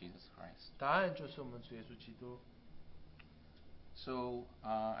our Lord Jesus Christ. 答案就是我们主耶稣基督。 So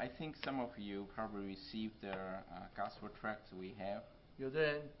I think some of you probably received the gospel tract we have, 有的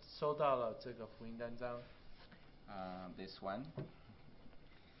人收到了这个福音单张， this one.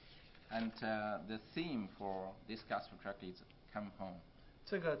 And the theme for this gospel tract is come home.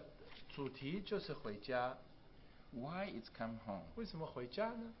 这个主题就是回家。 Why is come home? 为什么回家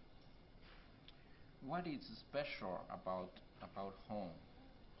呢？ What is special about home?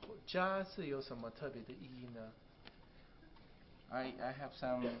 家是有什么特别的意义呢？ I have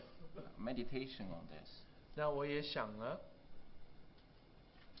some meditation on this. 那我也想了，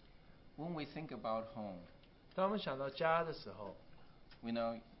 When we think about home, 当我们想到家的时候， we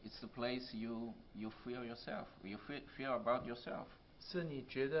know it's the place you feel yourself. You feel about yourself. 是你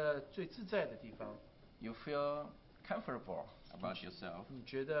觉得最自在的地方， You feel comfortable about yourself. 你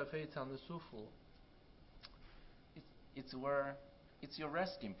觉得非常的舒服， It's your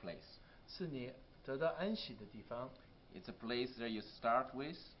resting place. 是你得到安息的地方， It's a place that you start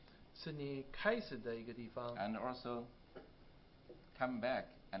with 是你开始的一个地方， and also come back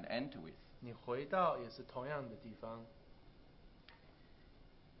and end with. 你回到也是同样的地方，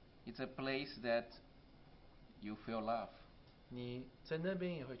 It's a place that you feel love. 你在那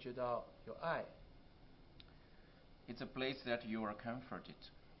边也会觉得有爱， It's a place that you are comforted.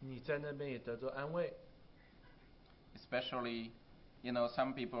 你在那边也得到安慰。 Especially,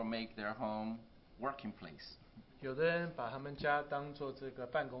 some people make their home working place. 有的人把他们家当做这个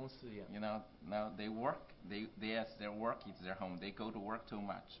办公室一样， Now they work. Yes, their work is their home. They go to work too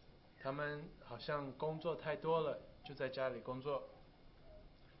much. 他们好像工作太多了，就在家里工作，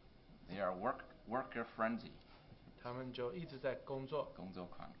 They are worker friendly. 他们就一直在工作。工作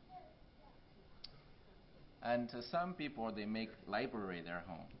狂. And some people they make library their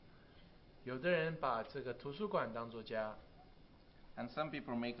home. 有的人把这个图书馆当作家， And some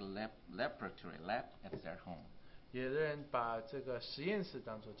people make laboratory lab at their home. 有的人把这个实验室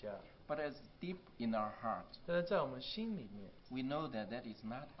当作家。 But as deep in our heart, 但是在我们心里面， we know that that is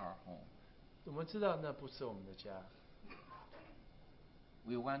not our home. 我们知道那不是我们的家，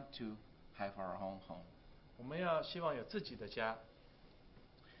 We want to have our own home. 我们要希望有自己的家。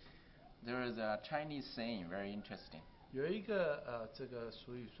 There is a Chinese saying very interesting. 有一个这个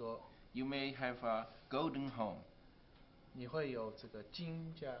俗语说， You may have a golden home. 你会有这个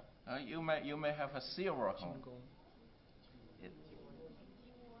金家、 You may have a silver 金 home. 宫、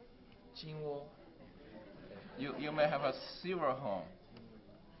金窝。 You may have a silver home.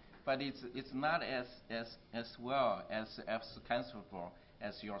 but it's not as well as comfortable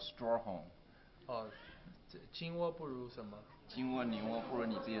as your straw home. 哦，这金窝不如什么金窝银窝不如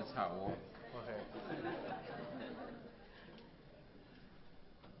你自己的草窝。 ？OK，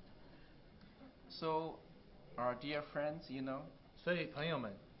 So, our dear friends, you know, 所以朋友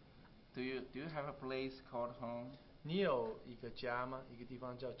们， do you have a place called home? 你有一个家吗？一个地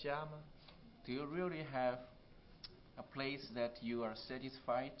方叫家吗？ Do you really have a place that you are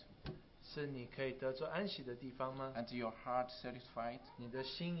satisfied 是你可以得着安息的地方吗？ and your heart satisfied? 你的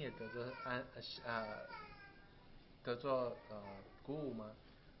心也得着鼓舞吗？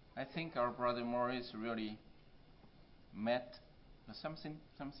 I think our brother Morris really met something.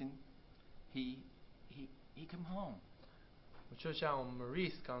 He came home. 就像我们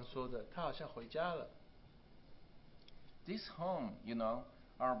Maurice 刚说的，他好像回家了。 This home, you know,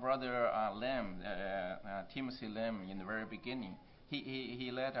 our brother Timothy Lam, in the very beginning, he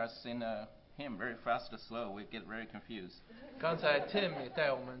led us in a hymn very fast or slow. We get very confused. 刚才 Tim 也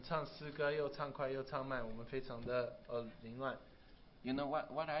带我们唱诗歌，又唱快又唱慢，我们非常的凌乱。 You know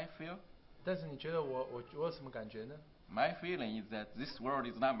what I feel? 但是你觉得我有什么感觉呢？ My feeling is that this world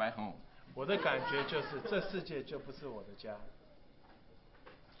is not my home. 我的感觉就是这世界就不是我的家。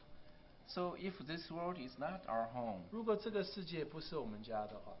 So if this world is not our home, 如果这个世界不是我们家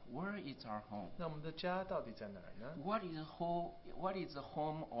的话， where is our home? 那我们的家到底在哪儿呢？ What is the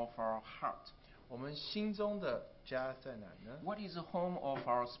home of our heart? 我们心中的家在哪儿呢？ What is the home of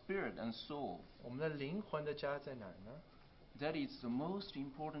our spirit and soul? 我们的灵魂的家在哪儿呢？ That is the most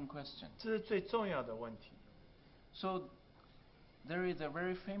important question. 这是最重要的问题。 So there is a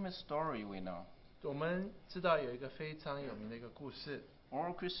very famous story we know. 我们知道有一个非常有名的一个故事，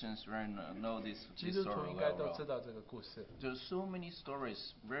 All Christians really know this 基督徒 story 应该 very 都知 well. 道这个故事。 There are so many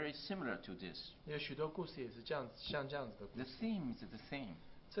stories very similar to this. 有许多故事也是这样子，像这样子的故 The 事。 theme is the same.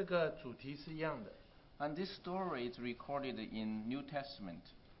 这个主题是一样的， And this story is recorded in New Testament,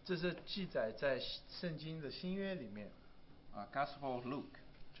 这是记载在圣经的新约里面， Gospel of Luke,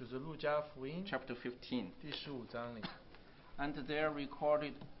 就是路加福音 chapter 15. 第15章里。 And there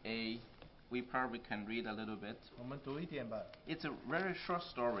recorded we probably can read a little bit. 我们读一点吧， It's a very short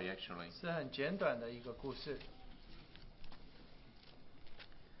story actually. 是很简短的一个故事。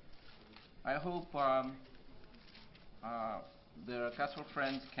 I hope the gospel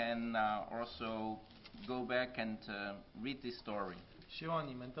friends can also go back and read this story 希望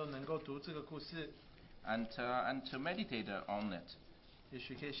你们都能够读这个故事， and to meditate on it. 也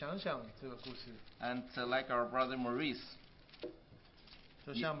许可以想想这个故事。 And like our brother Maurice,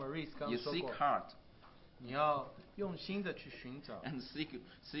 就像 Maurice 刚 you 说 seek 过， hard 你要用心的去寻找。 and seek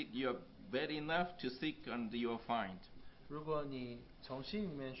you're bad enough to seek and you'll find. 如果你从心里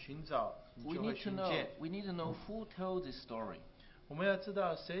面寻找，你 We 就会 need to 寻 know. 见。 We need to know who told this story 我们要知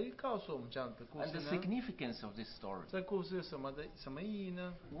道谁告诉我们这样的故 and 事 the 呢？ significance of this story. 这故事有什么意义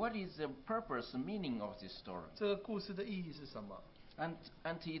呢？ What is the purpose, the meaning of this story? 这个故事的意义是什么？ And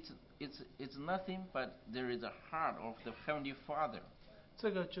it's nothing but there is a heart of the Heavenly Father.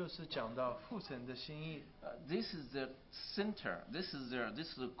 这个就是讲到父神的心意， This is the center. This is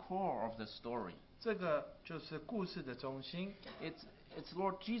the core of the story. 这个就是故事的中心。 It's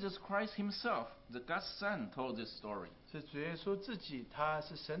Lord Jesus Christ Himself, the God's Son, told this story. 是主耶稣自己，他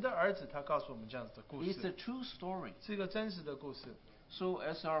是神的儿子，他告诉我们这样子的故 It's a 事， true story. 是一个真实的故事。 So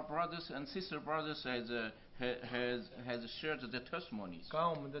as our brothers and sister brothers has shared the testimonies, 刚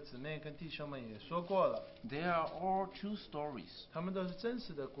刚我们的姊妹跟弟兄们也说过了， they are all true stories. 他们都是真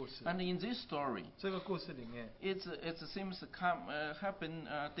实的故事。 And in this story, 这个故事里面， it seems to happen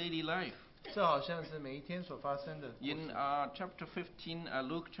daily life. 这好像是每一天所发生的故 In 事。 chapter 15,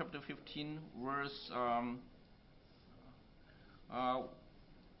 Luke chapter 15, verse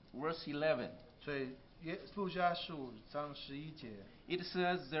 11, 所以路加15章11节， it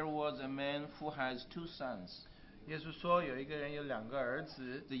says there was a man who has 2 sons. 耶稣说有一个人有2个儿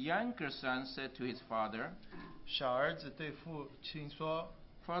子， The younger son said to his father, 小儿子对父亲说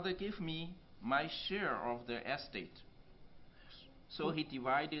Father, give me my share of the estate. So he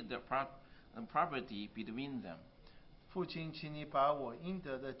divided the property between them.：“ 父亲，请你把我应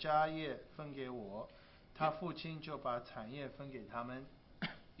得的家业分给我。”他父亲就把产业分给他们。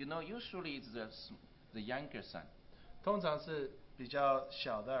 You know, usually it's the younger son, 通常是比较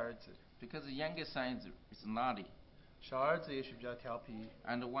小的儿子， because the younger son is naughty 小儿子也许比较调皮，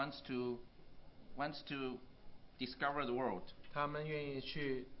 and wants to discover the world. 他们愿意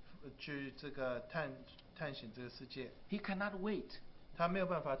去这个探险这个世界。 He cannot wait. 他没有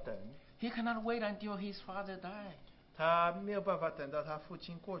办法等， He cannot wait until his father died. 他没有办法等到他父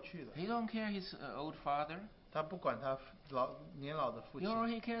亲过去了， He don't care his old father. 他不管他年老的父 You know,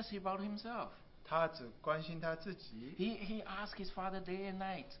 亲， he cares about himself. 他只关心他自己。 He asks his father day and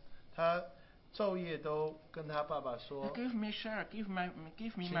night, 他昼夜都跟他爸爸说 give me share, give me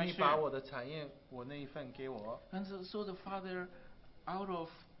请 my 你把 share. 我的产业，我那一份给我。 And so the father, out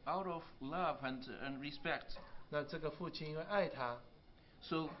of love and respect, 那这个父亲因为爱他，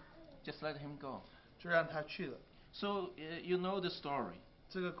 so just let him go. 就让他去了。 So you know the story.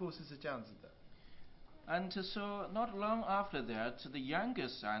 这个故事是这样子的。 And so not long after that, the younger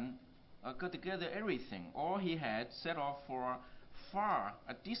son got together everything, all he had, set off for far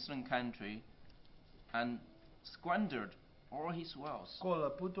a distant country, and squandered all his wealth. 过了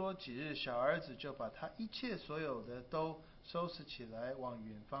不多几日，小儿子就把他一切所有的都收拾起来，往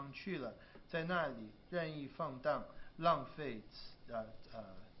远方去了，在那里任意放荡，浪费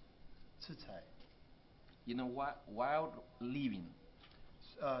赐财。You know, wild living.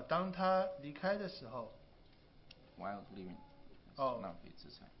 当他离开的时候， Wild living. 哦，浪费资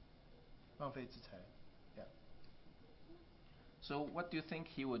产。浪费资财。Yeah. So what do you think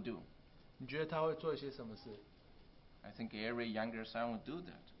he would do? 你觉得他会做一些什么事？ I think every younger son would do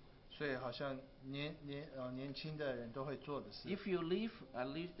that. 所以好像年轻的人都会做的事。 If you leave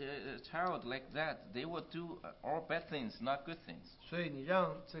a child like that, they will do all bad things, not good things. 所以你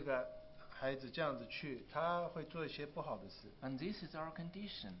让这个孩子这样子去，他会做一些不好的事。 And this is our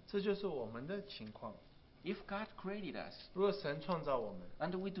condition. 这就是我们的情况。 If God created us 如果神创造我们，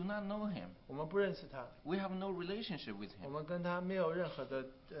 and we do not know Him, 我们不认识他， we have no relationship with 我 Him. 们跟他没有任何的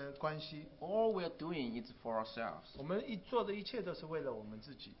关系。 All we are doing is for ourselves. 我们做的一切都是为了我们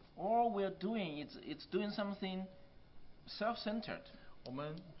自己。 All we are doing is doing something self-centered. 我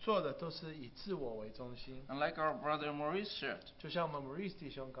们做的都是以自我为中心。 And like our brother Maurice shared, 就像我们 Maurice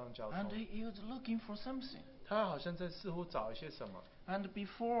弟兄刚教 and 授， he was looking for something. 他好像在似乎找一些什么， And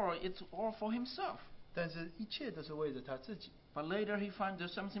before, it's all for himself. 但是一切都是为了他自己。 But later he found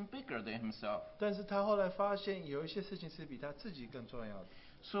there's something bigger than himself. 但是他后来发现有一些事情是比他自己更重要的。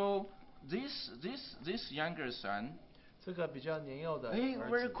 So this younger son, 这个比较年幼的 he 儿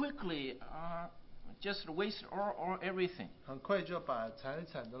very 子， quickly just waste all everything. 很快就把财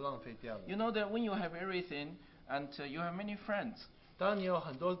产都浪费掉了。 You know that when you have everything and you have many friends, 当你有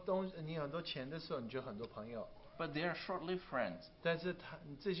很多你有很多钱的时候，你就有很多朋友， but they are short-lived friends. 但是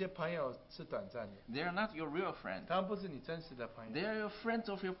这些朋友是短暂的， They are not your real friend. 当然不是你真实的朋 They 友， are your friends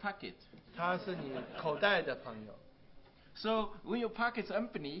of your pocket. 他是你口袋的朋友。 So when your pocket's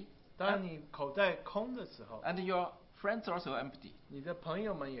empty 当你口袋空的时候， and your friends are also empty, 你的朋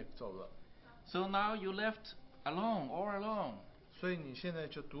友们也走了， so now you left alone, all alone. 所以你现在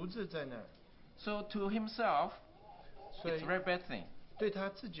就独自在那儿。 So to himself, 所 it's 以 a very bad thing. 对他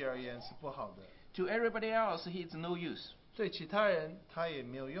自己而言是不好的， To everybody else, he's no use. 对其他人他也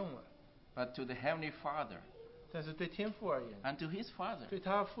没有用了。 But to the Heavenly Father 但是对天父而言， and to his Father, 对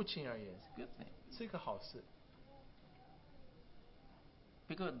他父亲而言 it's a good thing. 是一个好事，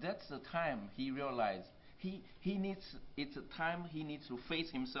 Because that's the time he realized it's a time he needs to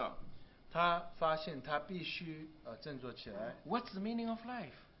face himself. 他发现他必须振作起来， What's the meaning of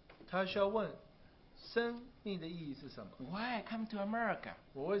life? 他需要问生命的意义是什么？ Why I come to America?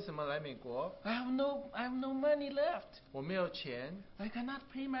 我为什么来美国？ I have no money left. 我没有钱， I cannot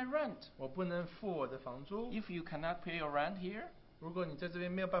pay my rent. 我不能付我的房租。 If you cannot pay your rent here, 如果你在这边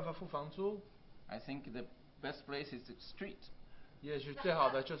没有办法付房租， I think the best place is the street. 也许最好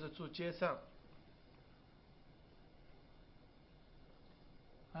的就是住街上。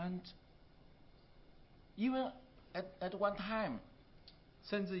 And even at one time,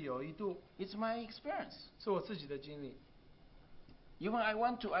 甚至有一度 it's my experience. 是我自己的经历。 Even I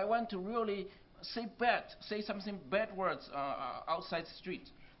want to really say something bad words outside the street.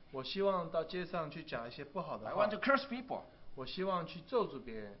 我希望到街上去讲一些不好的 I 话 want，to curse people. 我希望去咒诅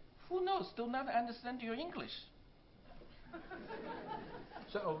别人。 Who knows? Do not understand your English.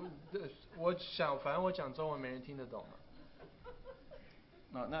 所以我想，反正我讲中文没人听得懂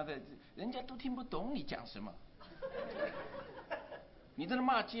嘛。那人家都听不懂你讲什么。你在那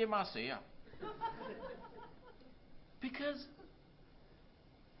骂街骂谁呀？Because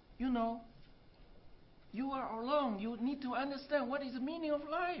you know, you are alone. You need to understand what is the meaning of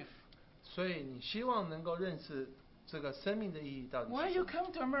life. 所以你希望能够认识这个生命的意义到底 Why 是什 you 么？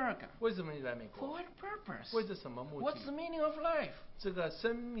 come to America? 为什么你来美 For 国？ what purpose? 为着什么目 What's the 的？ meaning of life? 这个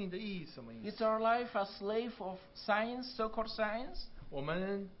生命的意义什么意 Is 思？ our life a slave of science, so-called science? 我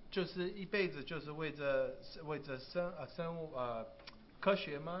们就是一辈子就是为着生物科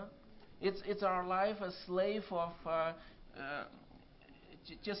学吗？ Is our life a slave of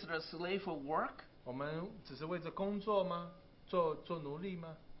just a slave of work? 我们只是为着工作吗？做奴隶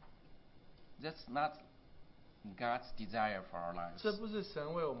吗？ That's not God's desire for our lives. 这不是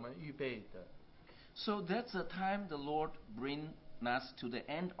神为我们预备的。 So that's the time the Lord bring us to the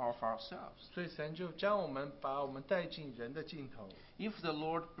end of ourselves. 所以神就将把我们带进人的尽头。 If the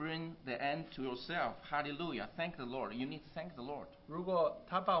Lord bring the end to yourself, hallelujah, thank the Lord. You need to thank the Lord. 如果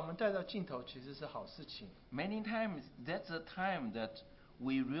他把我们带到尽头，其实是好事情。 Many times that's the time that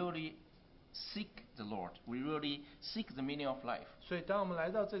we really seek the Lord. We really seek the meaning of life. 所以当我们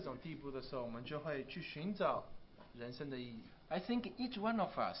来到这种地步的时候，我们就会去寻找人生的意义。 I think each one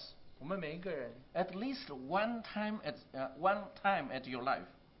of us, 我们每一个人， at least one time at your life,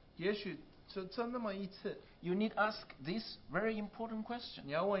 也许这那么一次， you need ask this very important question.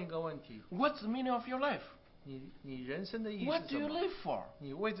 你要问一个问题： What's the meaning of your life? 你人生的意义 What 是 do 什 you 么？ live for?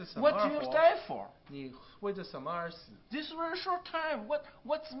 你为着什么 What 而 do you 活？ die for? 你为着什么而死？ This very short time,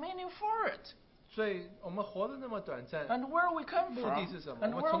 what's the meaning for it? 所以我们活得那么短暂， And where we come 目的是什 from? 么？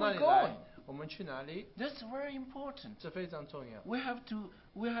 And 我们 where 从哪 we 里 going? 来？我们去哪里？ That's very important. 这非常重要。 We have to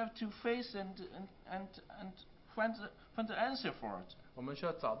face and find the answer for it. 我们需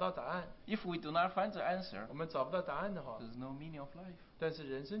要找到答案。 If we do not find the answer, 我们找不到答案的话， there's no meaning of life. 但是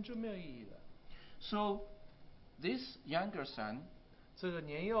人生就没有意义了。 So, this younger son, 这个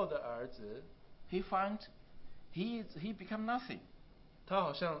年幼的儿子， he become nothing. 他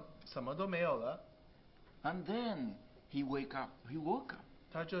好像什么都没有了， And then he woke up.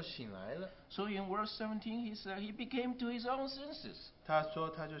他就醒来了。 So in verse 17, he said he became to his own senses. 他说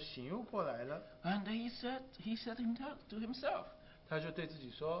他就醒悟过来了， And he said to himself. 他就对自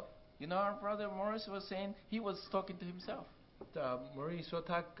己说， You know, our brother Morris was saying he was talking to himself. 摩瑞说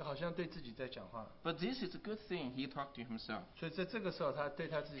他好像对自己在讲话， But this is a good thing. He talked to himself. 所以在这个时候他对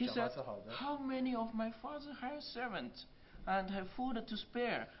他自己 He 讲话 said, 是好的。 How many of my father's hired servants and have food to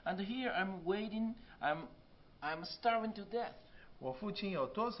spare? And here I'm waiting. I'm starving to death. 我父亲有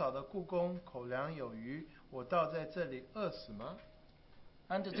多少的雇工，口粮有余，我倒在这里饿死吗？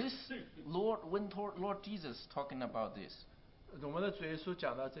 And this when Lord Jesus talking about this, 我们的主耶稣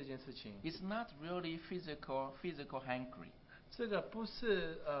讲到这件事情， it's not really physical hungry. 这个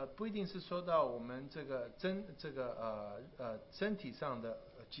不一定是说到我们身体上的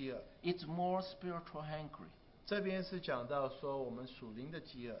饥饿， It's more spiritual hungry. 这边是讲到说我们属灵的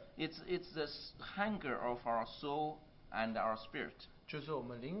饥饿， It's the hunger of our soul and our spirit. 就是我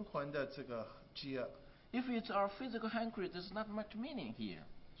们灵魂的这个饥饿。 If it's our physical hungry, there's not much meaning here.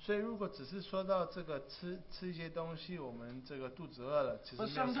 所以如果只是说到这个吃一些东西，我们这个肚子饿了，其实 But 没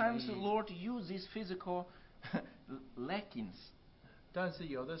有什么 sometimes 意 the 义。 Lord uses physical lackings. 但是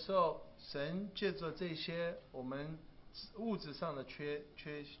有的时候，神借着这些我们物质上的缺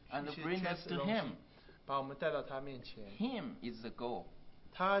And 一些 bring 缺 us 失 to 的东西 Him. 把我们带到他面前， Him is the goal.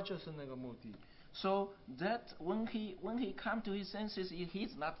 他就是那个目的。 So that when he come to his senses,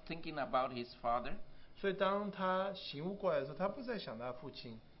 he's not thinking about his father. 所以当他醒悟过来的时候，他不再想到父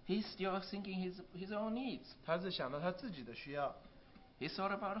亲， He's still thinking his own needs. 他是想到他自己的需要， He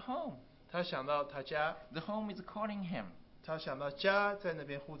thought about home. 他想到他家， The home is calling him. 他想到家在那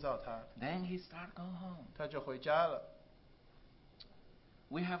边呼召他， Then he started going home. 他就回家了。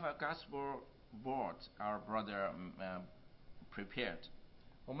 We have a gospel board our brother prepared.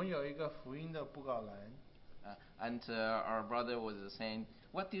 我们有一个福音的布告栏， And our brother was saying,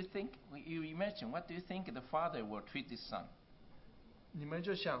 what do you think? You imagine, what do you think the father will treat his son? 你们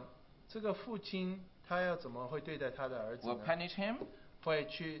就想这个父亲他要怎么会对待他的儿子 Will 呢？ punish him 会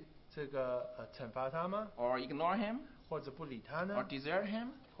去这个惩罚他吗？ or ignore him 或者不理他 or 呢？ desert him?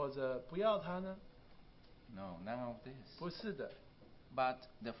 或者不要他呢？ No, none of this. 不是的， But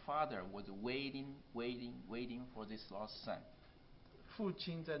the father was waiting for this lost son. 父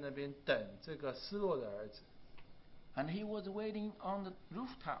亲在那边等这个失落的儿子， And he was waiting on the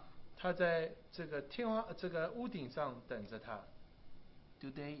rooftop. 他在这个屋顶上等着他。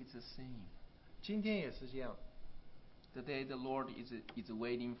 Today it's the same. 今天也是这样， Today the Lord is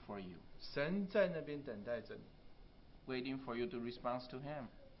waiting for you. 神在那边等待着你， Waiting for you to respond to him.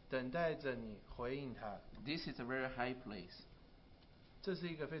 等待着你回应他。 This is a very high place. 这是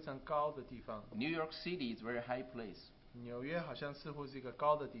一个非常高的地方， New York City is a very high place. 纽约好像似乎是一个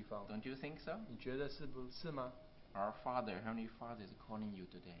高的地方， Don't you think so? 你觉得是不是吗？ Our Father, Heavenly Father, is calling you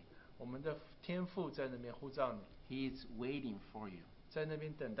today. 我们的天父在那边呼召你， He is waiting for you. 在那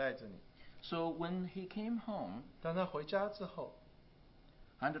边等待着你。 So when he came home, 当他回家之后，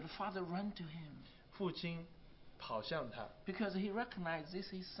 and the father ran to him 父亲跑向他， because he recognized this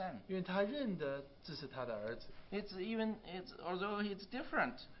is his son. 因为他认得这是他的儿子。 Although he's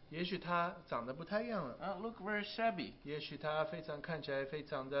different, 也许他长得不太一样了， look very shabby. 也许他看起来非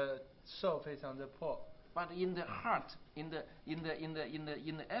常的瘦，非常的破。but in the heart, in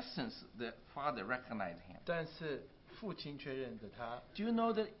the essence, the Father recognized him. 但是父亲却认得他。 Do you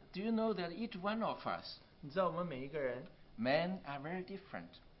know that each one of us, 你知道我们每一个人， men are very different.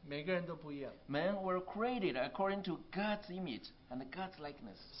 每个人都不一样。 Men were created according to God's image and God's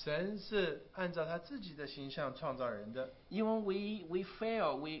likeness. 神是按照他自己的形象创造人的。 Even we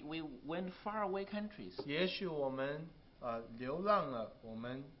fail, we went far away countries. 也许我们流浪了，我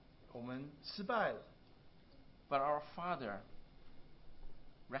们失败了， But our Father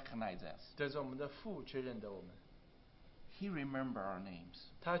recognized us. 但是我们的父却认得我们。 He remembered our names.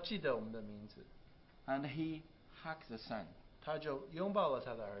 他记得我们的名字， And he hugged the Son 他就拥抱了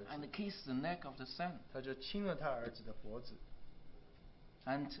他的儿子， and kissed the neck of the Son 他就亲了他儿子的脖子，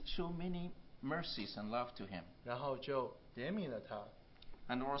 and showed many mercies and love to him. 然后就怜悯了他，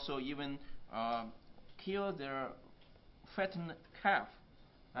 And also even killed their fattened calf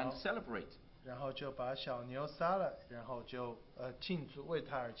and Oh. celebrate. 然后就把小牛杀了，然后就庆祝，为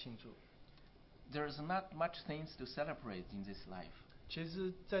他而庆祝。 There is not much things to celebrate in this life. 其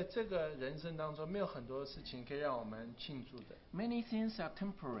实，在这个人生当中，没有很多事情可以让我们庆祝的， Many things are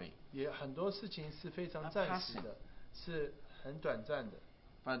temporary, 也很多事情是非常暂时的，是很短暂的。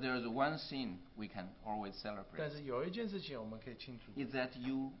 but there is one thing we can always 但 celebrate. 是有一件事情我们可以庆祝的， Is that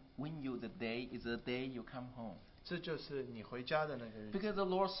the day you come home. 这就是你回家的那个日子。 Because the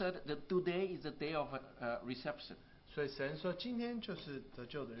Lord said that today is the day of reception, 所以神说，今天就是得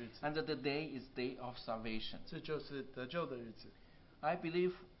救的日子， and that the day is day of salvation. 这就是得救的日子。 I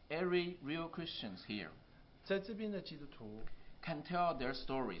believe every real Christians here 在这边的基督徒 can tell their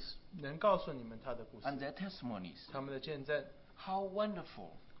stories 能告诉你们他的故 and 事， their testimonies. 他们的见证 How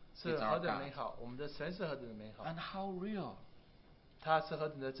wonderful 是 is 何 our 等美 God, 好，我们的神是何等的美好， and how real. 他是何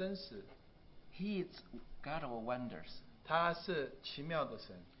等的真实， He is God of wonders. 他是奇妙的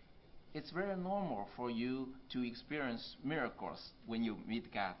神。 It's very normal for you to experience miracles when you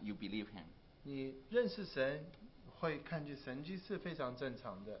meet God, you believe Him. 你认识神，会看见神迹是非常正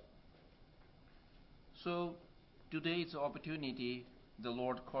常的。 So today is the opportunity the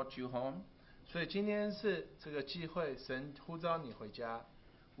Lord called you home. 所以今天是这个机会，神呼召你回家，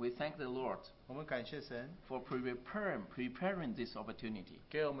 We thank the Lord 我们感谢神 for preparing this opportunity.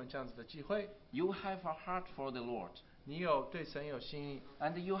 给我们这样子的机会。 You have a heart for the Lord, 你有对神有心意，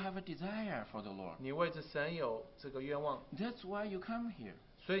 and you have a desire for the Lord. 你为着神有这个愿望， That's why you come here,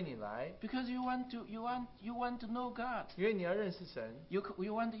 所以你来， because you want to know God. 因为你要认识神， You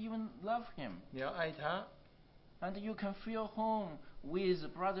want to even love Him, 你要爱他， and you can feel home with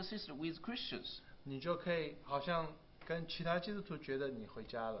brother sister with Christians. 你就可以好像跟其他基督徒觉得你回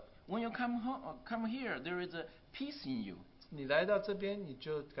家了。 When you come here, there is a peace in you. 你来到这边，你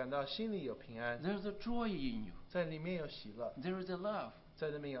就感到心里有平安， There's a joy in you. 在里面有喜乐， There is a love. 在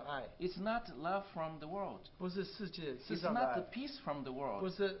里面有爱， It's not love from the world. 不是世It's 上的 not the 爱， peace from the 不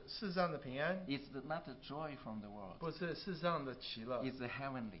world. 是世上的平安， It's not the joy from the world. 不是世上的喜乐， It's the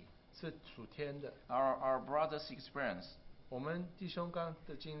heavenly. 是属天的。 Our brother's experience, 我们弟兄刚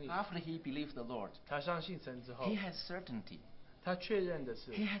的经历， after he believed the Lord, 他相信神之后 he，has certainty. 他确认的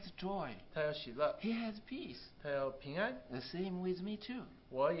是 He has joy. 他有喜乐， He has peace. 他有平安。 The same with me too.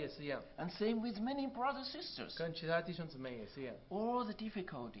 我也是一样， And same with many brothers sisters. 跟其他弟兄姊妹也是一样， All the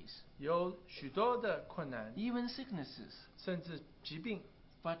difficulties, 有许多的困难， even sicknesses, 甚至疾病，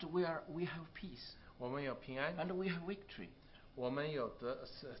 but we have peace 我们有平安， and we have victory. 我们有得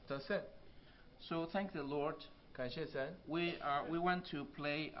胜。 So thank the Lord. 感谢神， We want to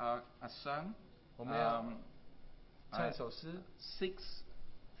play a song. 我们要 Um, 唱一首诗，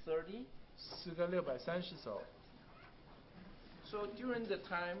 6:30. 诗歌630首。 So during the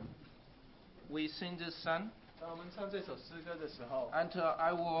time we sing this song, 当我们唱这首诗歌的时候， and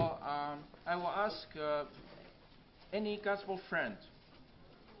I will ask any gospel friend,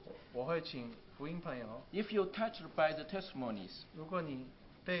 我会请福音朋友， if you're touched by the testimonies, 如果你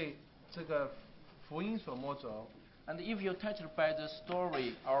被这个福音所摸着， and if you're touched by the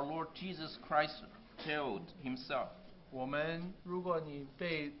story our Lord Jesus Christ told Himself, 如果你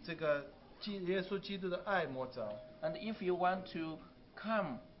被这个耶稣基督的爱摸着， and if you want to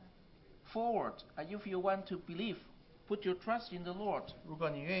come forward, and if you want to believe, put your trust in the Lord, 如果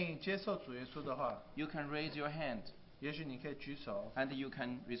你愿意接受主耶稣的话， you can raise your hand 也许你可以举手， and you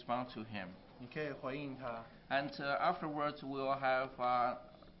can respond to Him. 你可以回应他。 And afterwards, we'll have a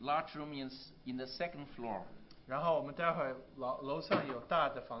large room in the second floor, 然后我们待会儿楼上有大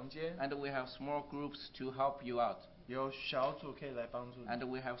的房间， and we have small groups to help you out, 有小组可以来帮助你， and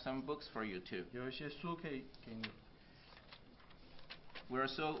we have some books for you too. 有一些书可以给你。We're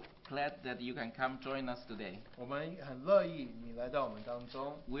so glad that you can come join us today. 我们很乐意你来到我们当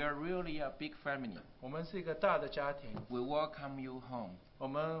中。 We are really a big family. 我们是一个大的家庭， We welcome you home. 我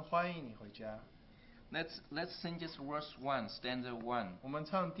们欢迎你回家。 Let's sing just verse 1, stanza 1, 我们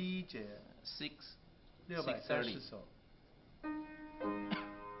唱第一节6, 630首。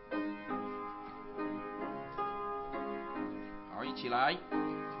好，一起来，一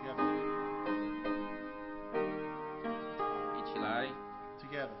起来。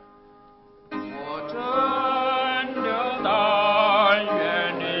 Together。 我真的但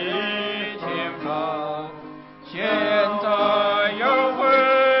愿你天父，现在要回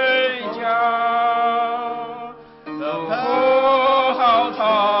家，走过好长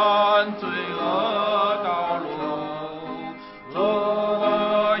罪恶道路，路我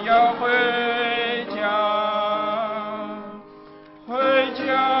要回家，回家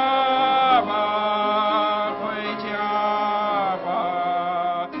吧，回家吧。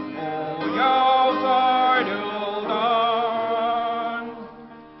不要再流浪，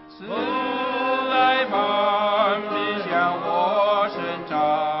慈爱般地向我伸展，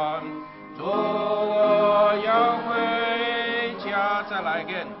主我要回家。再来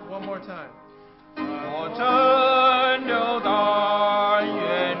again。 One more time。 我真的但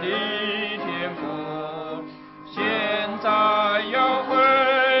愿你天父，现在要回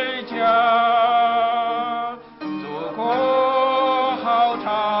家，走过好长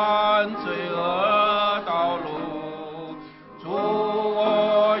罪恶道路，主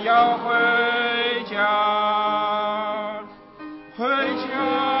我要回家，回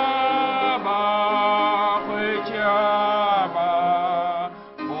家吧，回家吧。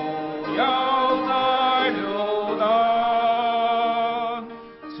不要再流浪，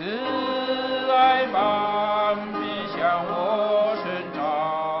慈爱般地向我伸展，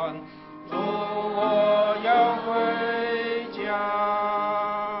主我要回家，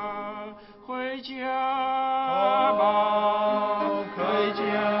回家吧，回家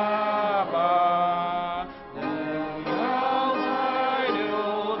吧，不要再流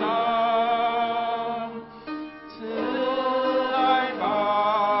浪。慈爱般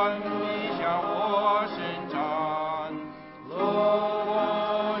地向我伸展，路我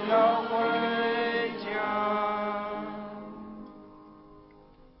要回家。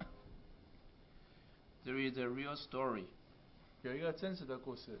 There is a real story. 有一个真实的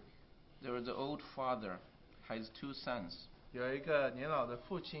故事， There was an old father, has 2 sons, 有一个年老的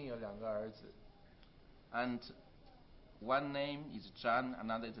父亲，有2个儿子， and one name is John,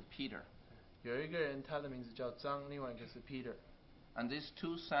 another is Peter. 有一个人他的名字叫张，另外一个是 Peter。 And these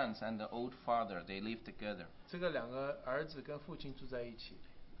 2 sons and the old father, they live together. 这个2个儿子跟父亲住在一起，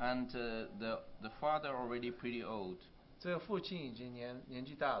 And the father already pretty old. 这个父亲已经年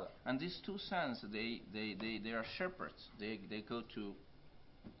纪大了。 And these 2 sons, they are shepherds. They go to,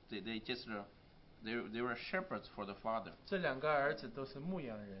 they just, they were shepherds for the father. 这2个儿子都是牧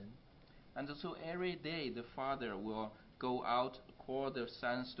羊人， And so every day the father will go out, call the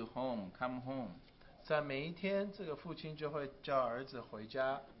sons to home, come home. 在每一天，这个父亲就会叫儿子回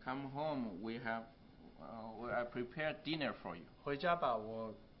家， Come home, I prepared dinner for you. 回家吧，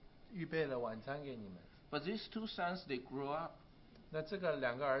我预备了晚餐给你们。 But these 2 sons, they grew up 那这个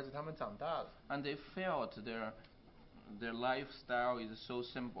2个儿子他们长大了， and they felt their lifestyle is so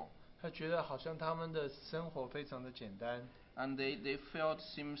simple. 他觉得好像他们的生活非常的简单， And they felt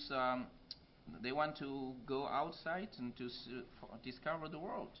seems they want to go outside and to discover the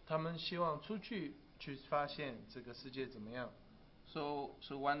world. 他们希望出去发现这个世界怎么样。 So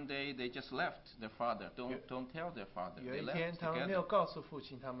one day they just left their father. Don't tell their father. 有 They 一天 left 他们没有 together 告诉父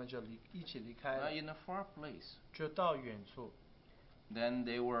亲，他们就一起离开了， in a far place. 就到远处。 Then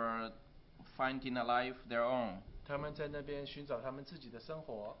they were finding a life their own. 他们在那边寻找他们自己的生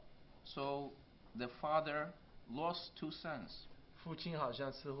活。 So the father lost 2 sons, 父亲好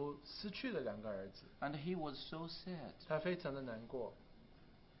像似乎失去了2个儿子， and he was so sad. 他非常的难过，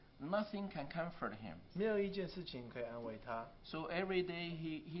 Nothing can comfort him. 没有一件事情可以安慰他。 So every day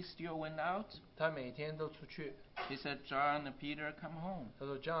he still went out. 他每天都出去， He said, John and Peter, come home. 他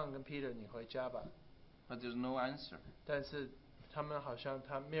说 John 跟 Peter 你回家吧， But there's no answer. 但是他们好像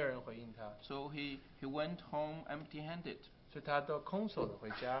没有人回应他， So he went home empty-handed. 所以他都空手的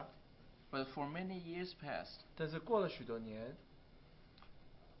回家。 But for many years passed, 但是过了许多年，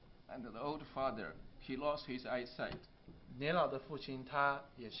 and the old father, he lost his eyesight. 年老的父亲他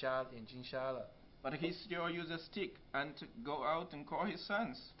也眼睛瞎了， But he still used a stick and go out and call his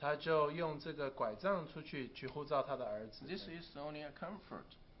sons. 他就用这个拐杖出去呼召他的儿子。 This is only a comfort.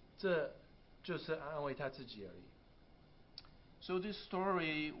 这就是安慰他自己而已。 So this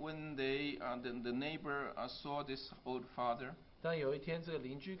story, when the neighbor saw this old father, 当有一天这个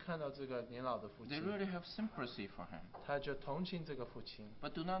邻居看到这个年老的父 they 亲， really have sympathy for him, 他就同情这个父亲， but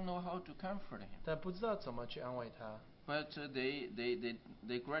do not know how to comfort him. 但不知道怎么去安慰他。 But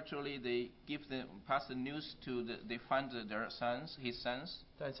they gradually they pass the news to they find their sons, his sons,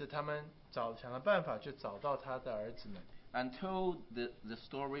 但是他们想了办法，就找到他的儿子们， and told the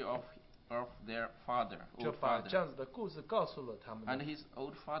story of their father, 就 old 把这 father, 样子的故事告诉了他们 and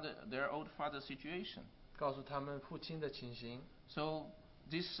的， their old father's situation. 告诉他们父亲的情形。 So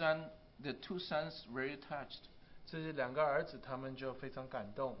the two sons very touched. 这些两个儿子他们就非常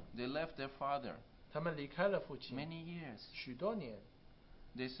感动， They left their father 他们离开了父亲 many years. 许多年。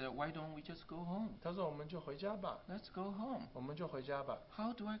 They said, "Why don't we just go home? 他说我们就回家吧， Let's go home." 我们就回家吧。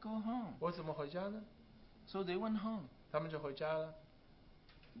 How do I go home? 我怎么回家呢？ So they went home. 他们就回家了。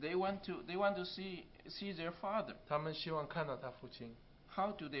 They want to see their father. 他们希望看到他父亲。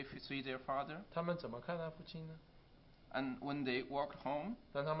 How do they see their father? 他们怎么看他父亲呢？ And when they walked home,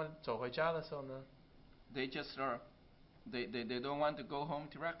 当他们走回家的时候呢， they just they don't want to go home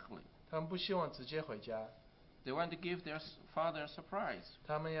directly. 他们不希望直接回家， They want to give their father a surprise.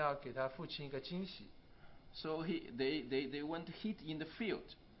 他们要给他父亲一个惊喜。 So they went to hid in the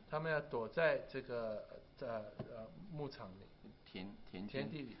field. 他们要躲在这个牧场里、田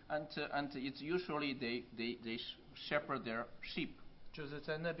地里， And it's usually they shepherd their sheep. 就是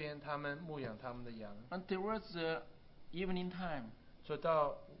在那边他们牧养他们的羊。 And there was evening time, 所以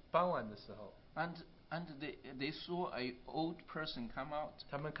到傍晚的时候， and they saw a old person come out,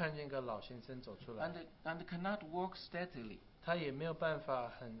 他们看见一个老先生走出来， and cannot walk steadily. 他也没有办法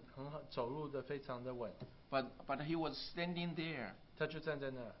很好走路的非常的稳， But he was standing there 他就站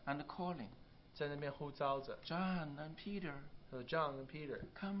在那儿， and calling, 在那边呼召着， "John and Peter, 说 John 跟 Peter，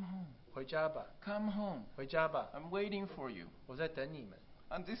 come home, 回家吧， come home. 回家吧， I'm waiting for you." 我在等你们。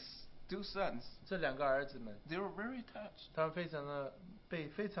 And these two sons, 这两个儿子们， they were very touched. 他们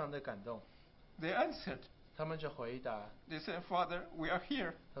非常的感动， They answered. 他们就回答， They said, "Father, we are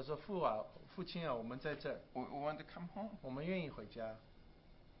here. 他说父亲啊，我们在这儿， We want to come home." 我们愿意回家。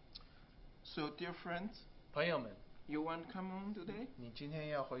 So, dear friends, 朋友们， you want to come home today? 你今天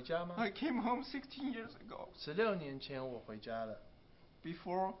要回家吗？ I came home 16 years ago. 16年前我回家了，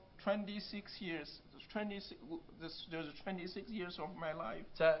 Before 26 years, there's 26 years of my life.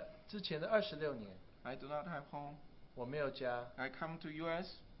 在之前的26年， I do not have home. 我没有家， I come to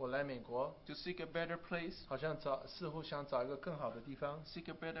U.S. 我来美国， to seek a better place, 好像似乎想找一个更好的地方，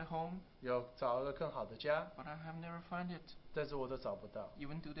 seek a better home, 找一个更好的家， but I have never found it, 但是我都找不到，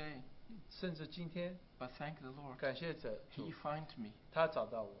 even today. 甚至今天， But thank the Lord, 感谢主， He found me. 他找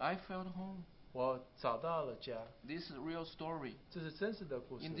到我， I found home. 我找到了家， This is a real story. 这是真实的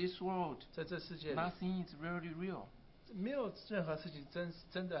故事 In。this world, 在这世界里， nothing is really real. 没有任何事情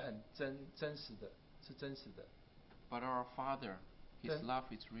真的很真实的，是真实的。 But our Father, His Then- love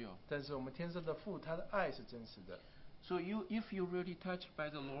is real. 但是我们天上的父，他的爱是真实的。 So if you really touched by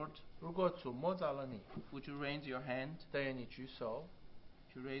the Lord, 如果主摸着了你， would you raise your hand? 但愿你举手，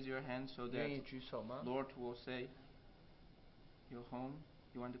 To raise your hand so 愿 that 意举手吗？ Lord will say, "You're home.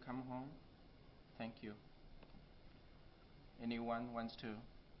 You want to come home? Thank you." Anyone wants to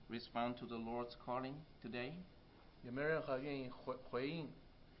respond to the Lord's calling today? 有没有任何愿意回应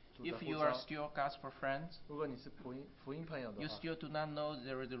主的 If 呼 you are 召？ still gospel friends, 如果你是福音朋友的 you 话， still do not know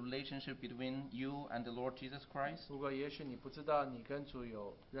there is a relationship between you and the Lord Jesus Christ. 如果也许你不知道你跟主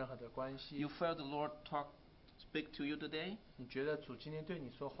有任何的关系 You， felt the Lord speak to you today. 你觉得主今天对你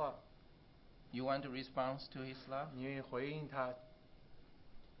说话， You want to respond to His love. 你愿意回应他，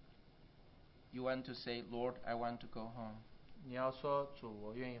 You want to say, "Lord, I want to go home." 你要说主，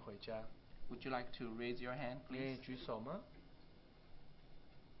我愿意回家。 Would you like to raise your hand, 你愿意 please? 举手吗？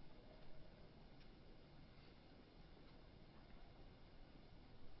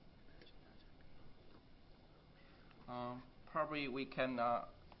 Probably we can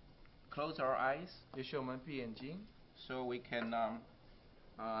close our eyes 也许我们闭眼睛， so we can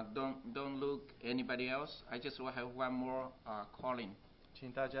don't look anybody else. I just will have one more calling,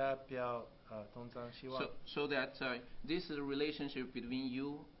 请大家不要东张西望。 so that this is a relationship between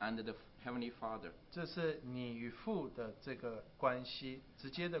you and the Heavenly Father, 这是你与父的这个关系，直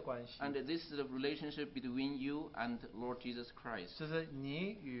接的关系。 and this is the relationship between you and Lord Jesus Christ. 这是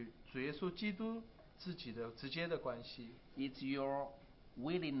你与主耶稣基督自己的直接的关系， It's your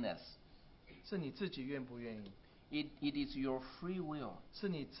willingness. 是你自己愿不愿意， It is your free will. 是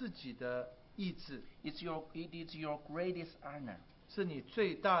你自己的意志， It is your greatest honor 是你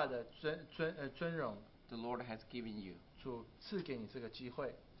最大的尊荣。 the Lord has given you. 主赐给你这个机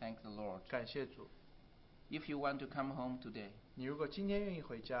会， Thank the Lord. 感谢主。 If you want to come home today, 你如果今天愿意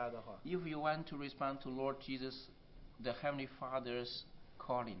回家的话， if you want to respond to Lord Jesus' the Heavenly Father's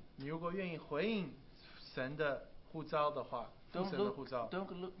calling. 你如果愿意回应神的呼召的话，父 Don't 神的呼召，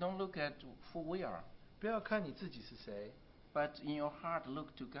 don't look at who we are, 不要看你自己是谁， but in your heart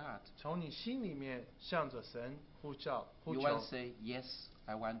look to God. 从你心里面向着神呼求。 You want to say, yes,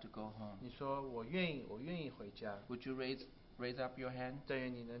 I want to go home. 你说我愿意回家。 Would you raise up your hand 但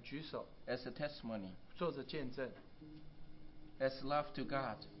愿你能举手， as a testimony, 做着见证， as love to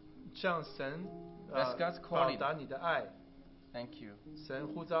God? 向神 That's God's 表 calling. 达你的爱。 Thank you. 神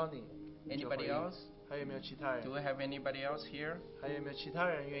呼召你，你就回 Anybody 应 else? 还有没有其他人 Do？we have anybody else here? 还有没有其他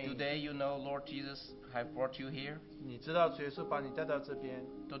人愿意？ Today you know Lord Jesus have brought you here. 你知道主耶稣把你带到这边，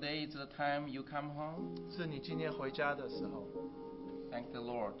 Today is the time you come home. 是你今天回家的时候。 Thank the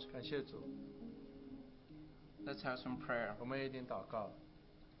Lord. 感谢主， Let's have some prayer. 我们有一点祷告。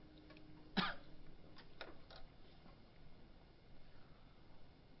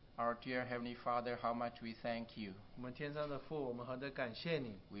 Our dear Heavenly Father, how much we thank you. 我们天上的父，我们何等感谢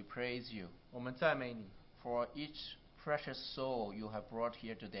你， We praise you 我们赞美你， for each precious soul you have brought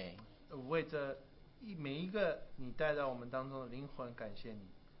here today. 为着每一个你带到我们当中的灵魂感谢你。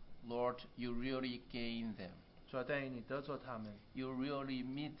 Lord, you really gain them. 主要但愿你得着他们， You really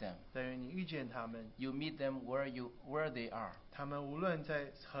meet them. 但愿你遇见他们， You meet them where they are. 他们无论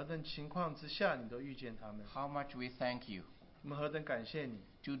在何等情况之下，你都遇见他们。 How much we thank you. 我们何等感谢你！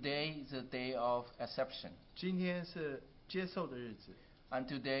 Today is a day of acceptance, 今天是接受的日子， and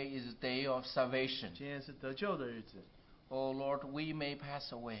today is a day of salvation. 今天是得救的日子。 Oh Lord, we may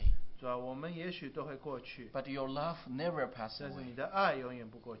pass away, 主要我们也许都会过去， but your love never passes 但是你 away. 的爱永远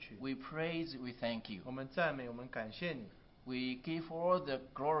不过去。 We praise, we thank you. 我们赞美，我们感谢你， We give all the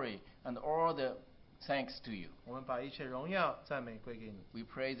glory and all the thanks to you. 我们把一切荣耀、赞美归给你。 We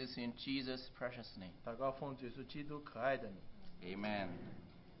praise this in Jesus' precious name. 祷告奉主耶稣基督可爱的你。 Amen.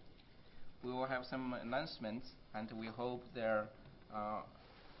 We will have some announcements, and we hope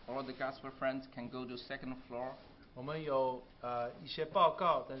all the gospel friends can go to second floor. 我们有一些报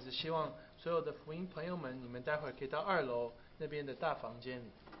告，但是希望所有的福音朋友们，你们待会儿可以到2楼那边的大房间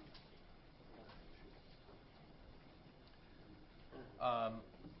里。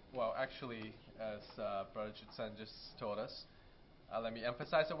 Well, actually, as Brother Jutsan just told us, let me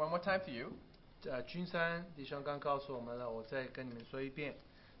emphasize it one more time for you. 君山弟兄刚告诉我们了，我再跟你们说一遍。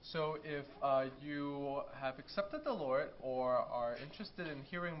 So if you have accepted the Lord or are interested in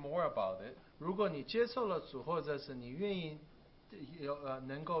hearing more about it, 如果你接受了主，或者是你愿意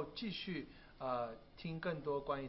能够继续听更多关于